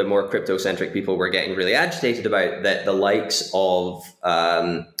the more crypto-centric people were getting really agitated about, that the likes of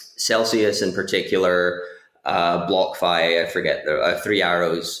Celsius in particular, BlockFi, I forget, the Three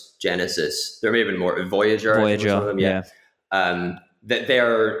Arrows, Genesis, there may have been more, Voyager, yeah. That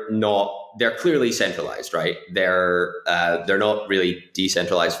they're clearly centralized, right? They're not really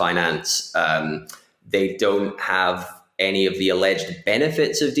decentralized finance. They don't have any of the alleged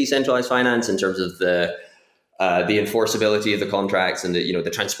benefits of decentralized finance in terms of the enforceability of the contracts, and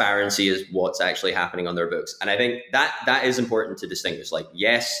the transparency is what's actually happening on their books. And I think that is important to distinguish. Like,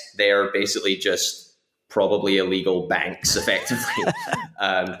 yes, they are basically just probably illegal banks, effectively.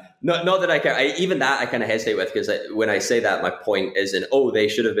 Not that I care. Even that I kind of hesitate with, because when I say that, my point isn't, they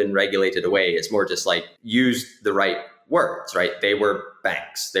should have been regulated away. It's more just like, use the right words, right? They were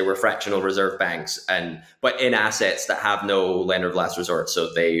banks. They were fractional reserve banks, but in assets that have no lender of last resort,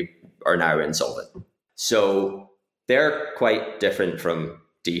 so they are now insolvent. So they're quite different from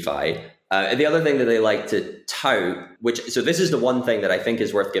DeFi. The other thing that they like to tout, so this is the one thing that I think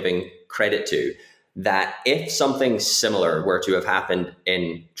is worth giving credit to, that if something similar were to have happened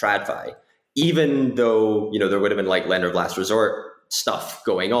in TradFi, even though there would have been like lender of last resort stuff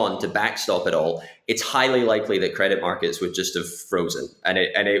going on to backstop it all, it's highly likely that credit markets would just have frozen, and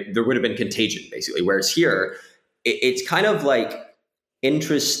there would have been contagion, basically. Whereas here, it's kind of like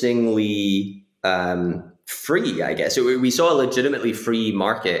interestingly free, I guess. We saw a legitimately free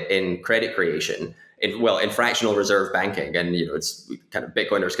market in credit creation, in fractional reserve banking. And, it's kind of,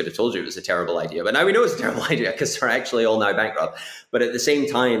 Bitcoiners could have told you it was a terrible idea, but now we know it's a terrible idea because they're actually all now bankrupt. But at the same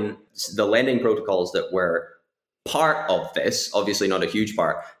time, the lending protocols that were part of this, obviously not a huge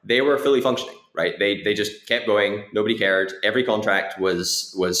part, they were fully functioning, right? They just kept going. Nobody cared. Every contract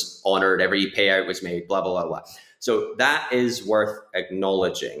was honored. Every payout was made, blah, blah, blah, blah. So that is worth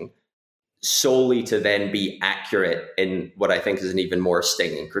acknowledging, solely to then be accurate in what I think is an even more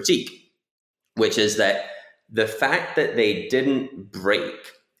stinging critique, which is that the fact that they didn't break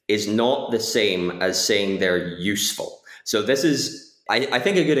is not the same as saying they're useful. So this is, I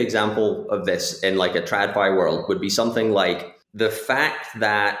think, a good example of this in like a TradFi world would be something like the fact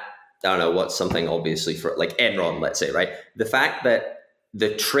that, I don't know, what's something obviously for like Enron, let's say, right? The fact that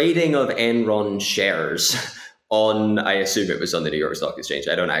the trading of Enron shares on, I assume it was on the New York Stock Exchange,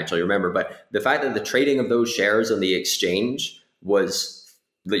 I don't actually remember, but the fact that the trading of those shares on the exchange was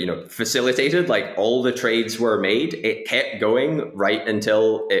facilitated, like all the trades were made, it kept going right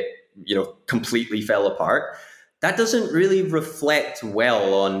until it completely fell apart. That doesn't really reflect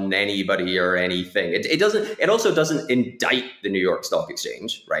well on anybody or anything. It also doesn't indict the New York Stock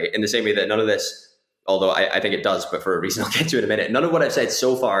Exchange, right? In the same way that none of this, although I think it does, but for a reason I'll get to in a minute, none of what I've said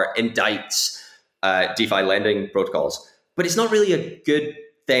so far indicts DeFi lending protocols. But it's not really a good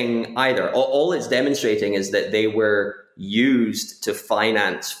thing either. All it's demonstrating is that they were used to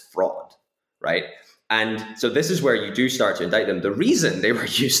finance fraud, right? And so this is where you do start to indict them. The reason they were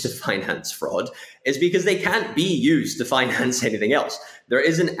used to finance fraud is because they can't be used to finance anything else. There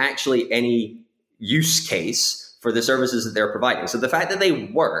isn't actually any use case for the services that they're providing. So the fact that they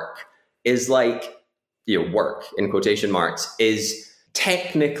work is like, work in quotation marks, is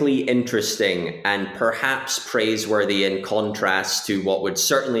technically interesting and perhaps praiseworthy in contrast to what would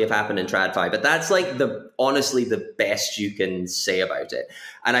certainly have happened in TradFi. But that's like honestly the best you can say about it.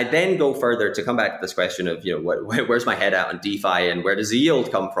 And I then go further to come back to this question of, where's my head at on DeFi and where does the yield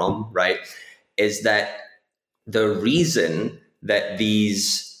come from, right? Is that the reason that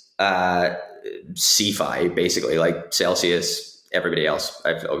these CeFi, basically like Celsius, everybody else,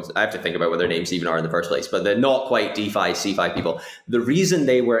 I have to think about what their names even are in the first place, but the not quite DeFi, CeFi people, the reason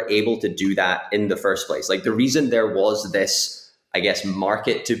they were able to do that in the first place, like the reason there was this, I guess,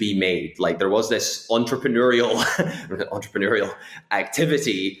 market to be made, like there was this entrepreneurial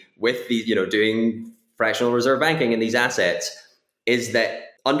activity with the, doing fractional reserve banking and these assets, is that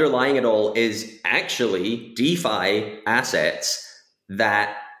underlying it all is actually DeFi assets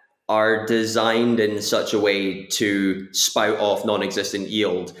that are designed in such a way to spout off non-existent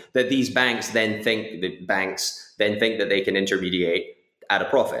yield that these banks then think that they can intermediate at a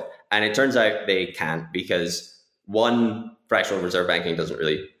profit. And it turns out they can't, because one, fractional reserve banking doesn't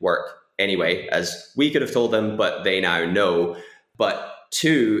really work anyway, as we could have told them, but they now know. But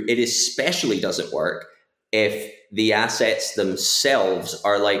two, it especially doesn't work if the assets themselves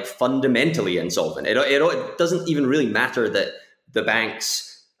are like fundamentally insolvent. It doesn't even really matter that the banks,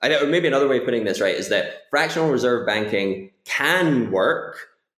 or maybe another way of putting this, right, is that fractional reserve banking can work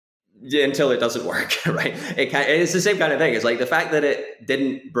until it doesn't work, right? It's the same kind of thing. It's like the fact that it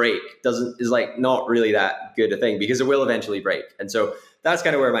didn't break is like not really that good a thing, because it will eventually break. And so that's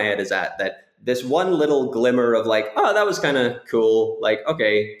kind of where my head is at, that this one little glimmer of like, oh, that was kind of cool. Like,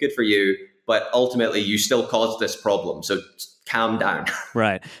 okay, good for you. But ultimately you still caused this problem. So calm down.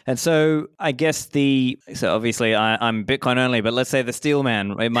 Right. And so I guess so obviously I'm Bitcoin only, but let's say the steel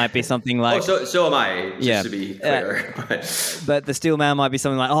man, it might be something like... so am I, just to be clear. But the steel man might be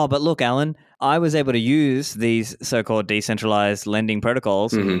something like, oh, but look, Alan, I was able to use these so-called decentralized lending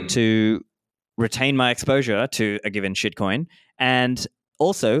protocols to retain my exposure to a given shitcoin and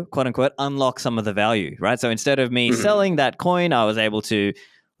also, quote unquote, unlock some of the value, right? So instead of me selling that coin, I was able to,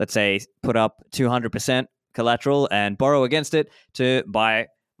 let's say, put up 200% collateral and borrow against it to buy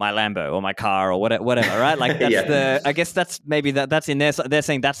my Lambo or my car or whatever, right? Like that's I guess that's maybe that's in there. So they're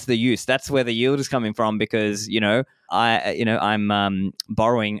saying that's the use. That's where the yield is coming from, because, I'm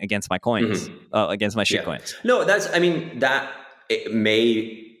borrowing against my coins, against my shit coins. No, that it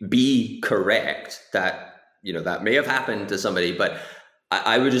may be correct that, that may have happened to somebody, but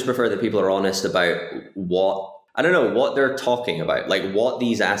I would just prefer that people are honest about what they're talking about, like what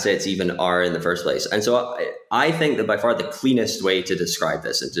these assets even are in the first place. And so I think that by far the cleanest way to describe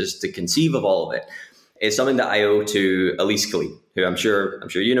this and just to conceive of all of it is something that I owe to Elise Khalid, who I'm sure I'm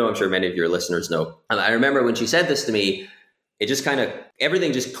sure many of your listeners know. And I remember when she said this to me, it just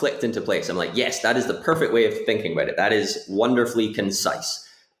everything just clicked into place. I'm like, yes, that is the perfect way of thinking about it. That is wonderfully concise.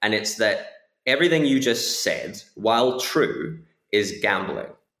 And it's that everything you just said, while true, is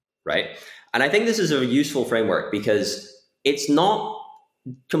gambling, right? And I think this is a useful framework because it's not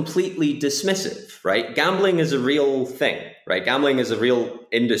completely dismissive, right? Gambling is a real thing, right? Gambling is a real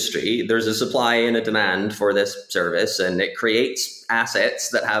industry. There's a supply and a demand for this service, and it creates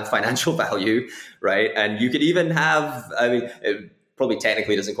assets that have financial value, right? And you could even have, it probably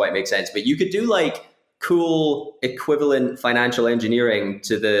technically doesn't quite make sense, but you could do like cool equivalent financial engineering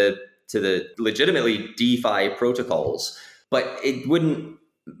to the legitimately DeFi protocols, but it wouldn't,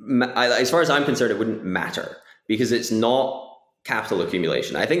 as far as I'm concerned, it wouldn't matter because it's not capital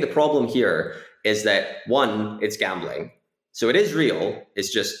accumulation. I think the problem here is that, one, it's gambling. So it is real,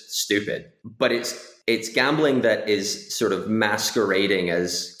 it's just stupid. But it's gambling that is sort of masquerading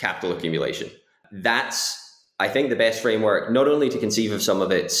as capital accumulation. That's, I think, the best framework, not only to conceive of some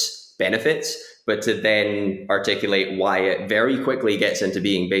of its benefits, but to then articulate why it very quickly gets into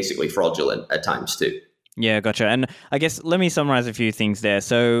being basically fraudulent at times too. Yeah, gotcha. And I guess let me summarize a few things there.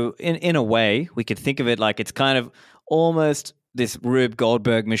 So in a way, we could think of it like it's kind of almost this Rube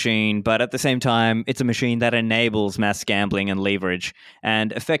Goldberg machine, but at the same time, it's a machine that enables mass gambling and leverage.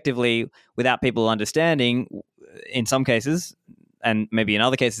 And effectively, without people understanding, in some cases, and maybe in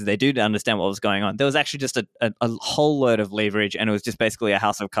other cases, they do understand what was going on, there was actually just a whole load of leverage, and it was just basically a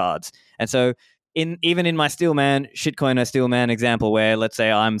house of cards. And so even in my shitcoiner steelman example, where let's say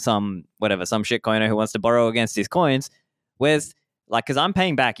I'm some shitcoiner who wants to borrow against his coins, where's because I'm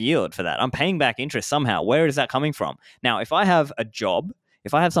paying back yield for that. I'm paying back interest somehow. Where is that coming from? Now, if I have a job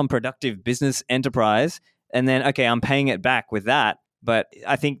if I have some productive business enterprise and then, okay, I'm paying it back with that. But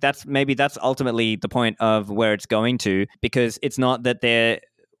I think that's ultimately the point of where it's going to, because it's not that they're,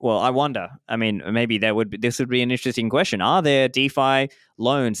 well, I wonder, I mean, maybe this would be an interesting question. Are there DeFi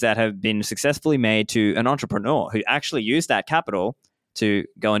loans that have been successfully made to an entrepreneur who actually used that capital to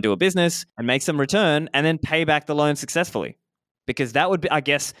go and do a business and make some return and then pay back the loan successfully? Because that would be, I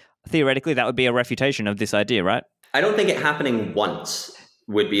guess, theoretically, that would be a refutation of this idea, right? I don't think it happening once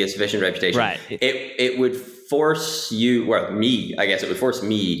would be a sufficient reputation. Right. It would force you, well, me, I guess it would force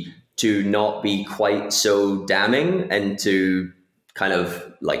me to not be quite so damning and to kind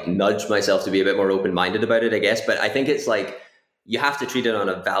of like nudge myself to be a bit more open-minded about it, I guess. But I think it's like, you have to treat it on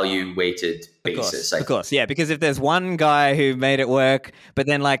a value-weighted basis. Of course, yeah. Because if there's one guy who made it work, but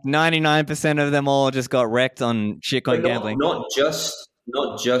then like 99% of them all just got wrecked on shitcoin gambling.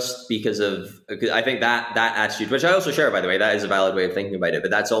 Not just because of, I think that attitude, which I also share, by the way, that is a valid way of thinking about it.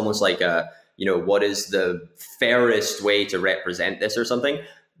 But that's almost like a, what is the fairest way to represent this or something?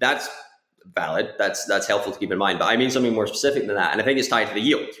 That's valid. That's helpful to keep in mind. But I mean something more specific than that. And I think it's tied to the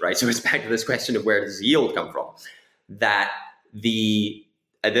yield, right? So it's back to this question of where does the yield come from? That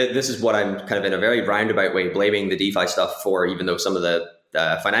this is what I'm kind of in a very roundabout way blaming the DeFi stuff for, even though some of the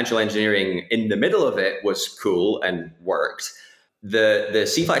financial engineering in the middle of it was cool and worked. The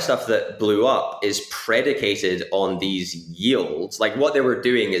CeFi stuff that blew up is predicated on these yields. Like what they were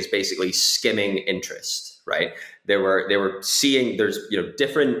doing is basically skimming interest, right? They were seeing there's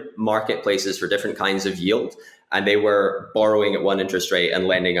different marketplaces for different kinds of yield, and they were borrowing at one interest rate and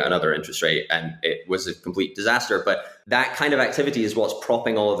lending at another interest rate, and it was a complete disaster. But that kind of activity is what's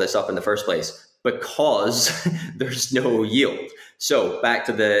propping all of this up in the first place, because there's no yield. So back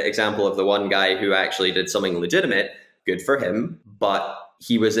to the example of the one guy who actually did something legitimate. Good for him, but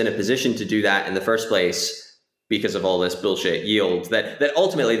he was in a position to do that in the first place because of all this bullshit yield. That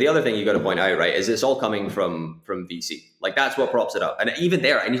ultimately, the other thing you got to point out, right, is it's all coming from VC. Like that's what props it up. And even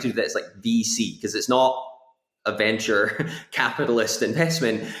there, I need to do that. It's like VC, because it's not a venture capitalist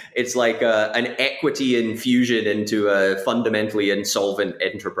investment. It's like an equity infusion into a fundamentally insolvent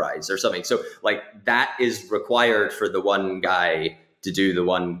enterprise or something. So like that is required for the one guy to do the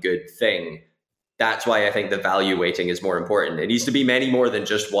one good thing. That's why I think the value weighting is more important. It needs to be many more than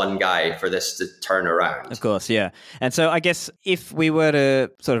just one guy for this to turn around. Of course, yeah. And so I guess if we were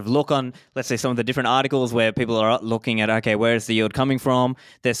to sort of look on, let's say, some of the different articles where people are looking at, okay, where is the yield coming from?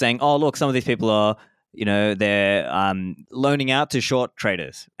 They're saying, oh, look, some of these people are, they're loaning out to short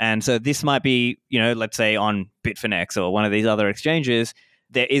traders. And so this might be, let's say on Bitfinex or one of these other exchanges,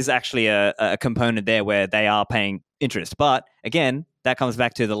 there is actually a component there where they are paying interest. But again, that comes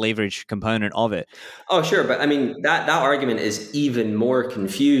back to the leverage component of it. Oh, sure. But I mean, that argument is even more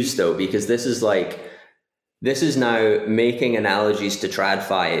confused, though, because this is now making analogies to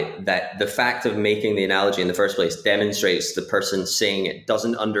TradFi that the fact of making the analogy in the first place demonstrates the person saying it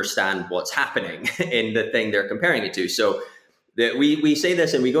doesn't understand what's happening in the thing they're comparing it to. So we say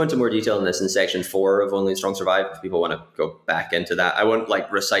this, and we go into more detail in this in section 4 of Only the Strong Survive. If people want to go back into that, I won't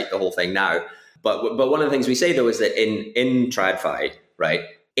recite the whole thing now. But one of the things we say, though, is that in TradFi, right,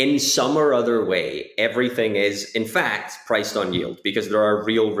 in some or other way, everything is, in fact, priced on yield because there are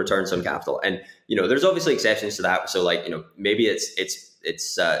real returns on capital. And, there's obviously exceptions to that. So, maybe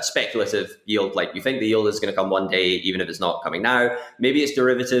it's speculative yield. Like, you think the yield is going to come one day, even if it's not coming now. Maybe it's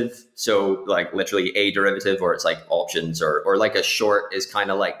derivative. So, literally a derivative, or it's like options, or like a short is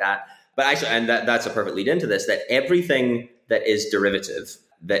kind of like that. But actually, and that's a perfect lead into this, that everything that is derivative,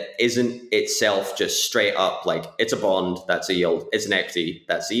 that isn't itself just straight up like it's a bond, that's a yield, it's an equity,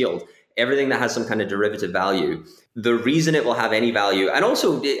 that's a yield. Everything that has some kind of derivative value, the reason it will have any value, and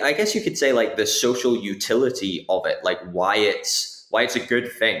also I guess you could say like the social utility of it, like why it's a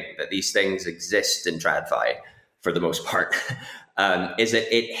good thing that these things exist in TradFi for the most part, is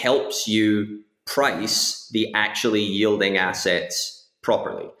that it helps you price the actually yielding assets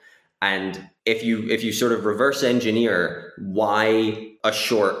properly. And if you sort of reverse engineer why a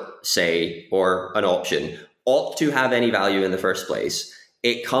short, say, or an option ought to have any value in the first place,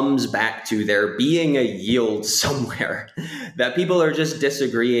 it comes back to there being a yield somewhere that people are just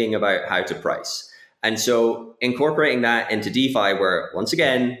disagreeing about how to price. And so incorporating that into DeFi, where once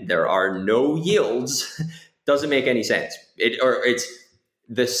again, there are no yields, doesn't make any sense. It's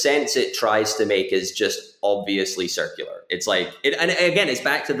the sense it tries to make is just obviously circular. It's like, and again, it's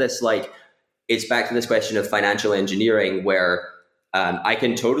back to this question of financial engineering, where I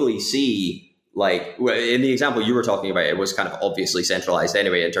can totally see like in the example you were talking about, it was kind of obviously centralized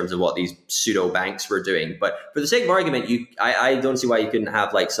anyway in terms of what these pseudo banks were doing. But for the sake of argument, I don't see why you couldn't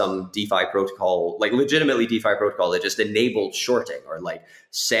have like some DeFi protocol, like legitimately DeFi protocol that just enabled shorting or like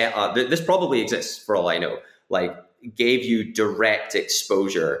set up. This probably exists for all I know, like gave you direct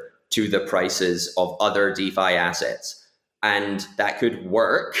exposure to the prices of other DeFi assets. And that could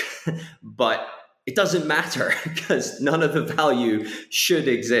work, but it doesn't matter because none of the value should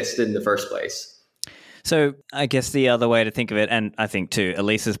exist in the first place. So I guess the other way to think of it, and I think to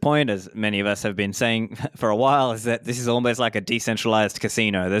Elise's point, as many of us have been saying for a while, is that this is almost like a decentralized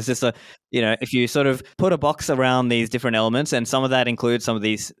casino. There's just if you sort of put a box around these different elements, and some of that includes some of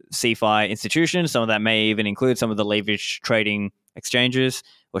these CeFi institutions, some of that may even include some of the leverage trading exchanges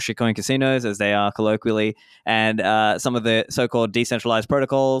or shitcoin casinos, as they are colloquially, and some of the so-called decentralized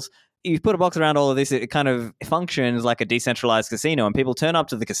protocols. You put a box around all of this, it kind of functions like a decentralized casino, and people turn up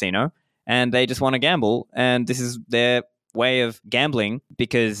to the casino and they just want to gamble, and this is their way of gambling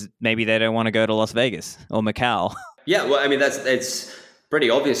because maybe they don't want to go to Las Vegas or Macau. Yeah, well, I mean it's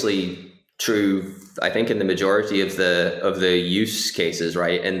pretty obviously true, I think, in the majority of the use cases,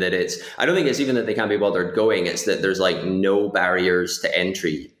 right? And that I don't think it's even that they can't be bothered going, it's that there's like no barriers to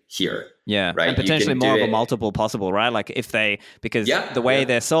entry here. Yeah, right. And potentially more of a multiple possible, right? Like because the way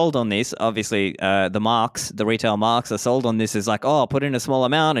they're sold on this, obviously the retail marks are sold on this is like, oh, put in a small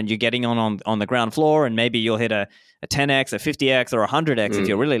amount and you're getting on the ground floor, and maybe you'll hit a 10x, a 50x, or a 100x if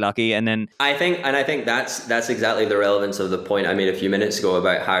you're really lucky. And then I think that's exactly the relevance of the point I made a few minutes ago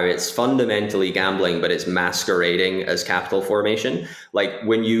about how it's fundamentally gambling, but it's masquerading as capital formation. Like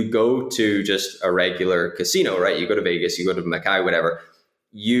when you go to just a regular casino, right? You go to Vegas, you go to Macau, whatever.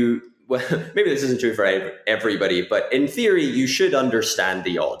 Well, maybe this isn't true for everybody, but in theory, you should understand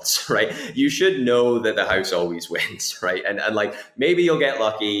the odds, right? You should know that the house always wins, right? And like maybe you'll get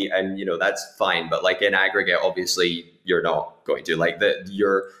lucky, and that's fine. But like in aggregate, obviously you're not going to. Like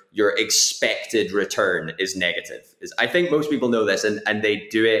your expected return is negative. I think most people know this, and they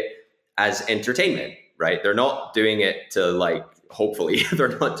do it as entertainment, right? They're not doing it to like. Hopefully,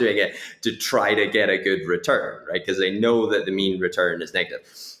 they're not doing it to try to get a good return, right? Because they know that the mean return is negative.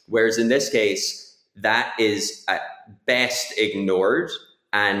 Whereas in this case, that is at best ignored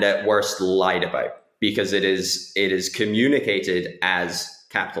and at worst lied about, because it is communicated as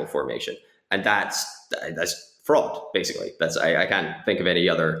capital formation, and that's fraud. Basically, I can't think of any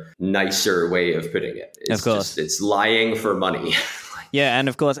other nicer way of putting it. It's of course, it's lying for money. Yeah, and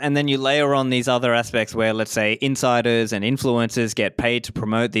of course, and then you layer on these other aspects where, let's say, insiders and influencers get paid to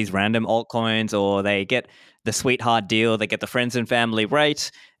promote these random altcoins, or they get the sweetheart deal, they get the friends and family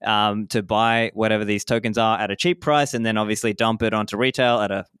rate to buy whatever these tokens are at a cheap price, and then obviously dump it onto retail at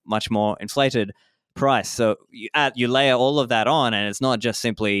a much more inflated price. So you layer all of that on, and it's not just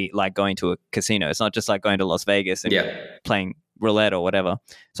simply like going to a casino. It's not just like going to Las Vegas and playing roulette or whatever.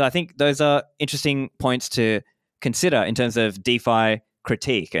 So I think those are interesting points to consider in terms of DeFi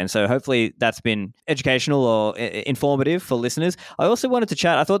critique. And so hopefully that's been educational or informative for listeners. I also wanted to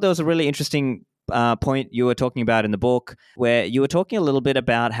chat, I thought there was a really interesting point you were talking about in the book, where you were talking a little bit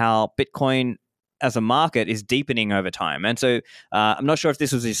about how Bitcoin as a market is deepening over time. And so I'm not sure if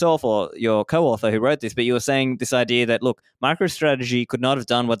this was yourself or your co-author who wrote this, but you were saying this idea that, look, MicroStrategy could not have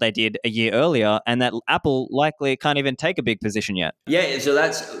done what they did a year earlier, and that Apple likely can't even take a big position yet. Yeah, so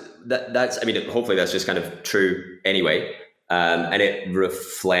that's I mean, hopefully that's just kind of true anyway. And it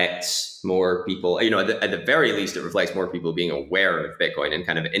reflects more people, at the very least, it reflects more people being aware of Bitcoin and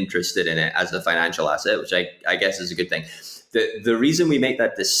kind of interested in it as a financial asset, which I guess is a good thing. The reason we make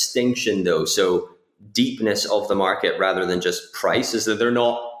that distinction, though, so deepness of the market rather than just price, is that they're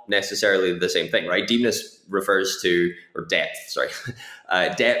not necessarily the same thing, right? Deepness refers to, or depth, sorry.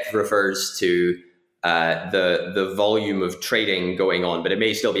 Depth refers to the volume of trading going on, but it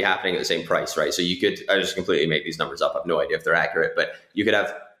may still be happening at the same price, right? So I just completely make these numbers up. I have no idea if they're accurate, but you could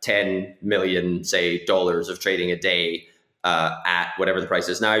have 10 million, say, dollars of trading a day at whatever the price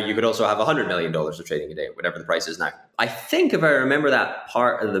is now. You could also have $100 million of trading a day, whatever the price is now. I think if I remember that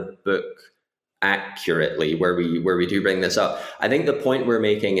part of the book accurately, where we do bring this up, I think the point we're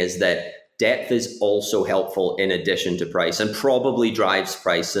making is that depth is also helpful in addition to price, and probably drives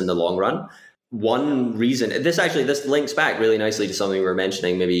price in the long run. One reason, this links back really nicely to something we were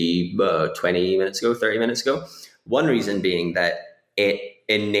mentioning maybe 20 minutes ago, 30 minutes ago. One reason being that it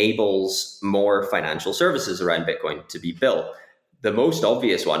enables more financial services around Bitcoin to be built. The most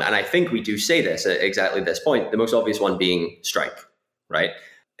obvious one, and I think we do say this at exactly this point, the most obvious one being Strike, right?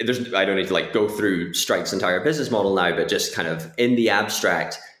 I don't need to go through Strike's entire business model now, but just kind of in the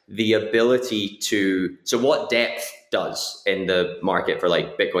abstract, the ability to, so what depth does in the market for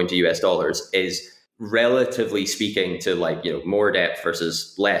like Bitcoin to US dollars is, relatively speaking, to like, more depth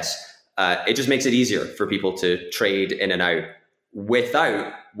versus less, it just makes it easier for people to trade in and out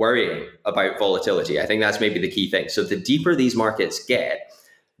without worrying about volatility. I think that's maybe the key thing. So the deeper these markets get,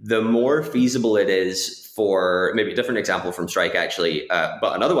 the more feasible it is for, maybe a different example from Strike actually,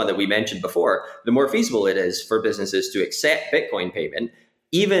 but another one that we mentioned before, the more feasible it is for businesses to accept Bitcoin payment,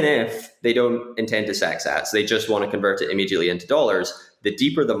 even if they don't intend to stack sats, they just want to convert it immediately into dollars. The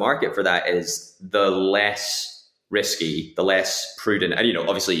deeper the market for that is, the less risky, the less prudent. And,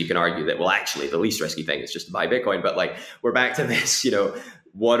 obviously you can argue that, well, actually the least risky thing is just to buy Bitcoin. But like, we're back to this,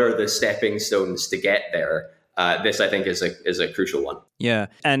 what are the stepping stones to get there? This, I think, is a crucial one. Yeah.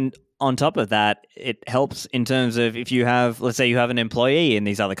 And on top of that, it helps in terms of if you have, let's say you have an employee in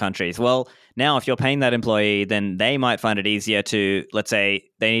these other countries. Well, now if you're paying that employee, then they might find it easier to, let's say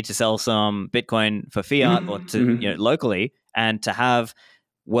they need to sell some Bitcoin for fiat or to, locally, and to have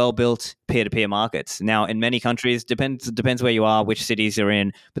well-built peer-to-peer markets. Now, in many countries, depends where you are, which cities you're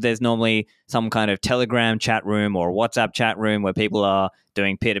in, but there's normally some kind of Telegram chat room or WhatsApp chat room where people are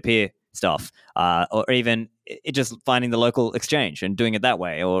doing peer-to-peer stuff, or even just finding the local exchange and doing it that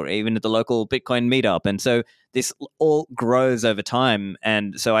way, or even at the local Bitcoin meetup. And so this all grows over time.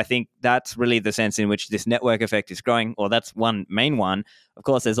 And so I think that's really the sense in which this network effect is growing, or that's one main one. Of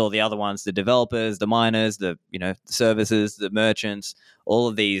course, there's all the other ones, the developers, the miners, the services, the merchants, all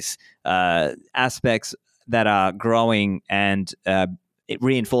of these aspects that are growing and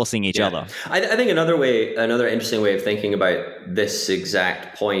reinforcing each other. I think another interesting way of thinking about this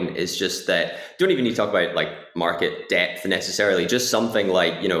exact point is just that don't even need to talk about like market depth necessarily, just something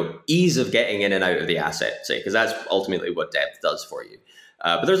like, ease of getting in and out of the asset, say, because that's ultimately what depth does for you.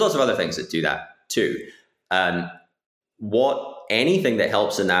 But there's lots of other things that do that too. Anything that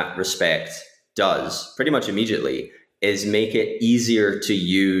helps in that respect does pretty much immediately is make it easier to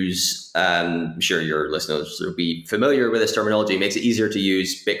use. I'm sure your listeners will be familiar with this terminology. It makes it easier to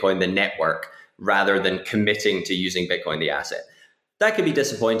use Bitcoin, the network, rather than committing to using Bitcoin, the asset. That could be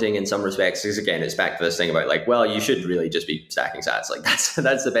disappointing in some respects, because again, it's back to this thing about like, well, you should really just be stacking sats. Like that's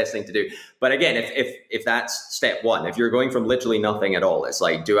the best thing to do. But again, if that's step one, if you're going from literally nothing at all, it's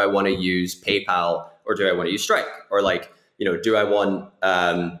like, do I want to use PayPal or do I want to use Strike? Or like, do I want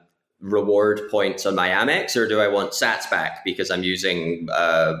reward points on my Amex, or do I want sats back because I'm using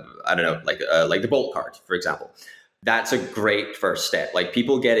like the Bolt card, for example? That's a great first step. Like,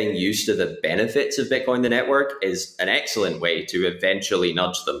 people getting used to the benefits of Bitcoin, the network, is an excellent way to eventually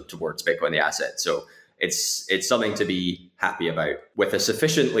nudge them towards Bitcoin, the asset. So it's something to be happy about with a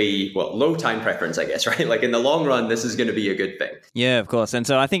sufficiently low time preference, I guess, right? Like in the long run, this is going to be a good thing. Yeah, of course. And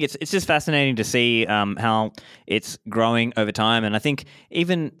so I think it's just fascinating to see how it's growing over time. And I think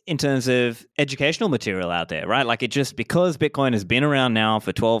even in terms of educational material out there, right? Like, it just, because Bitcoin has been around now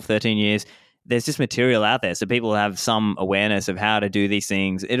for 12, 13 years, there's just material out there. So people have some awareness of how to do these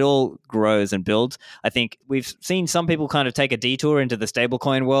things. It all grows and builds. I think we've seen some people kind of take a detour into the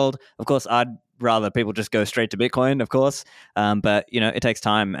stablecoin world. Of course, I'd rather people just go straight to Bitcoin, of course. But, it takes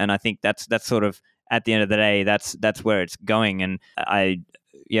time. And I think that's sort of, at the end of the day, that's where it's going. And I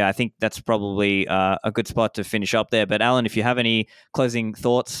think that's probably a good spot to finish up there. But Alan, if you have any closing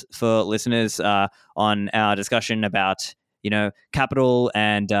thoughts for listeners on our discussion about capital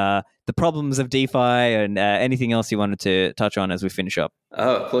and the problems of DeFi and anything else you wanted to touch on as we finish up.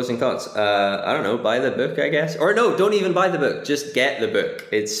 Oh, closing thoughts. I don't know, buy the book, I guess. Or no, don't even buy the book. Just get the book.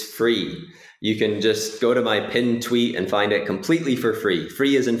 It's free. You can just go to my pinned tweet and find it completely for free.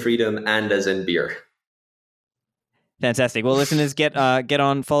 Free as in freedom and as in beer. Fantastic. Well, listeners, get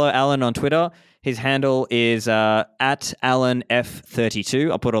on, follow Alan on Twitter. His handle is at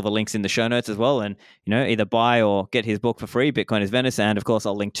AlanF32. I'll put all the links in the show notes as well. And, either buy or get his book for free, Bitcoin is Venice. And, of course,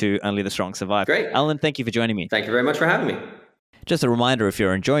 I'll link to Only the Strong Survive. Great. Alan, thank you for joining me. Thank you very much for having me. Just a reminder, if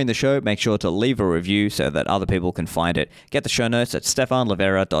you're enjoying the show, make sure to leave a review so that other people can find it. Get the show notes at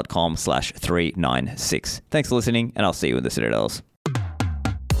stefanlivera.com/396. Thanks for listening, and I'll see you in the Citadels.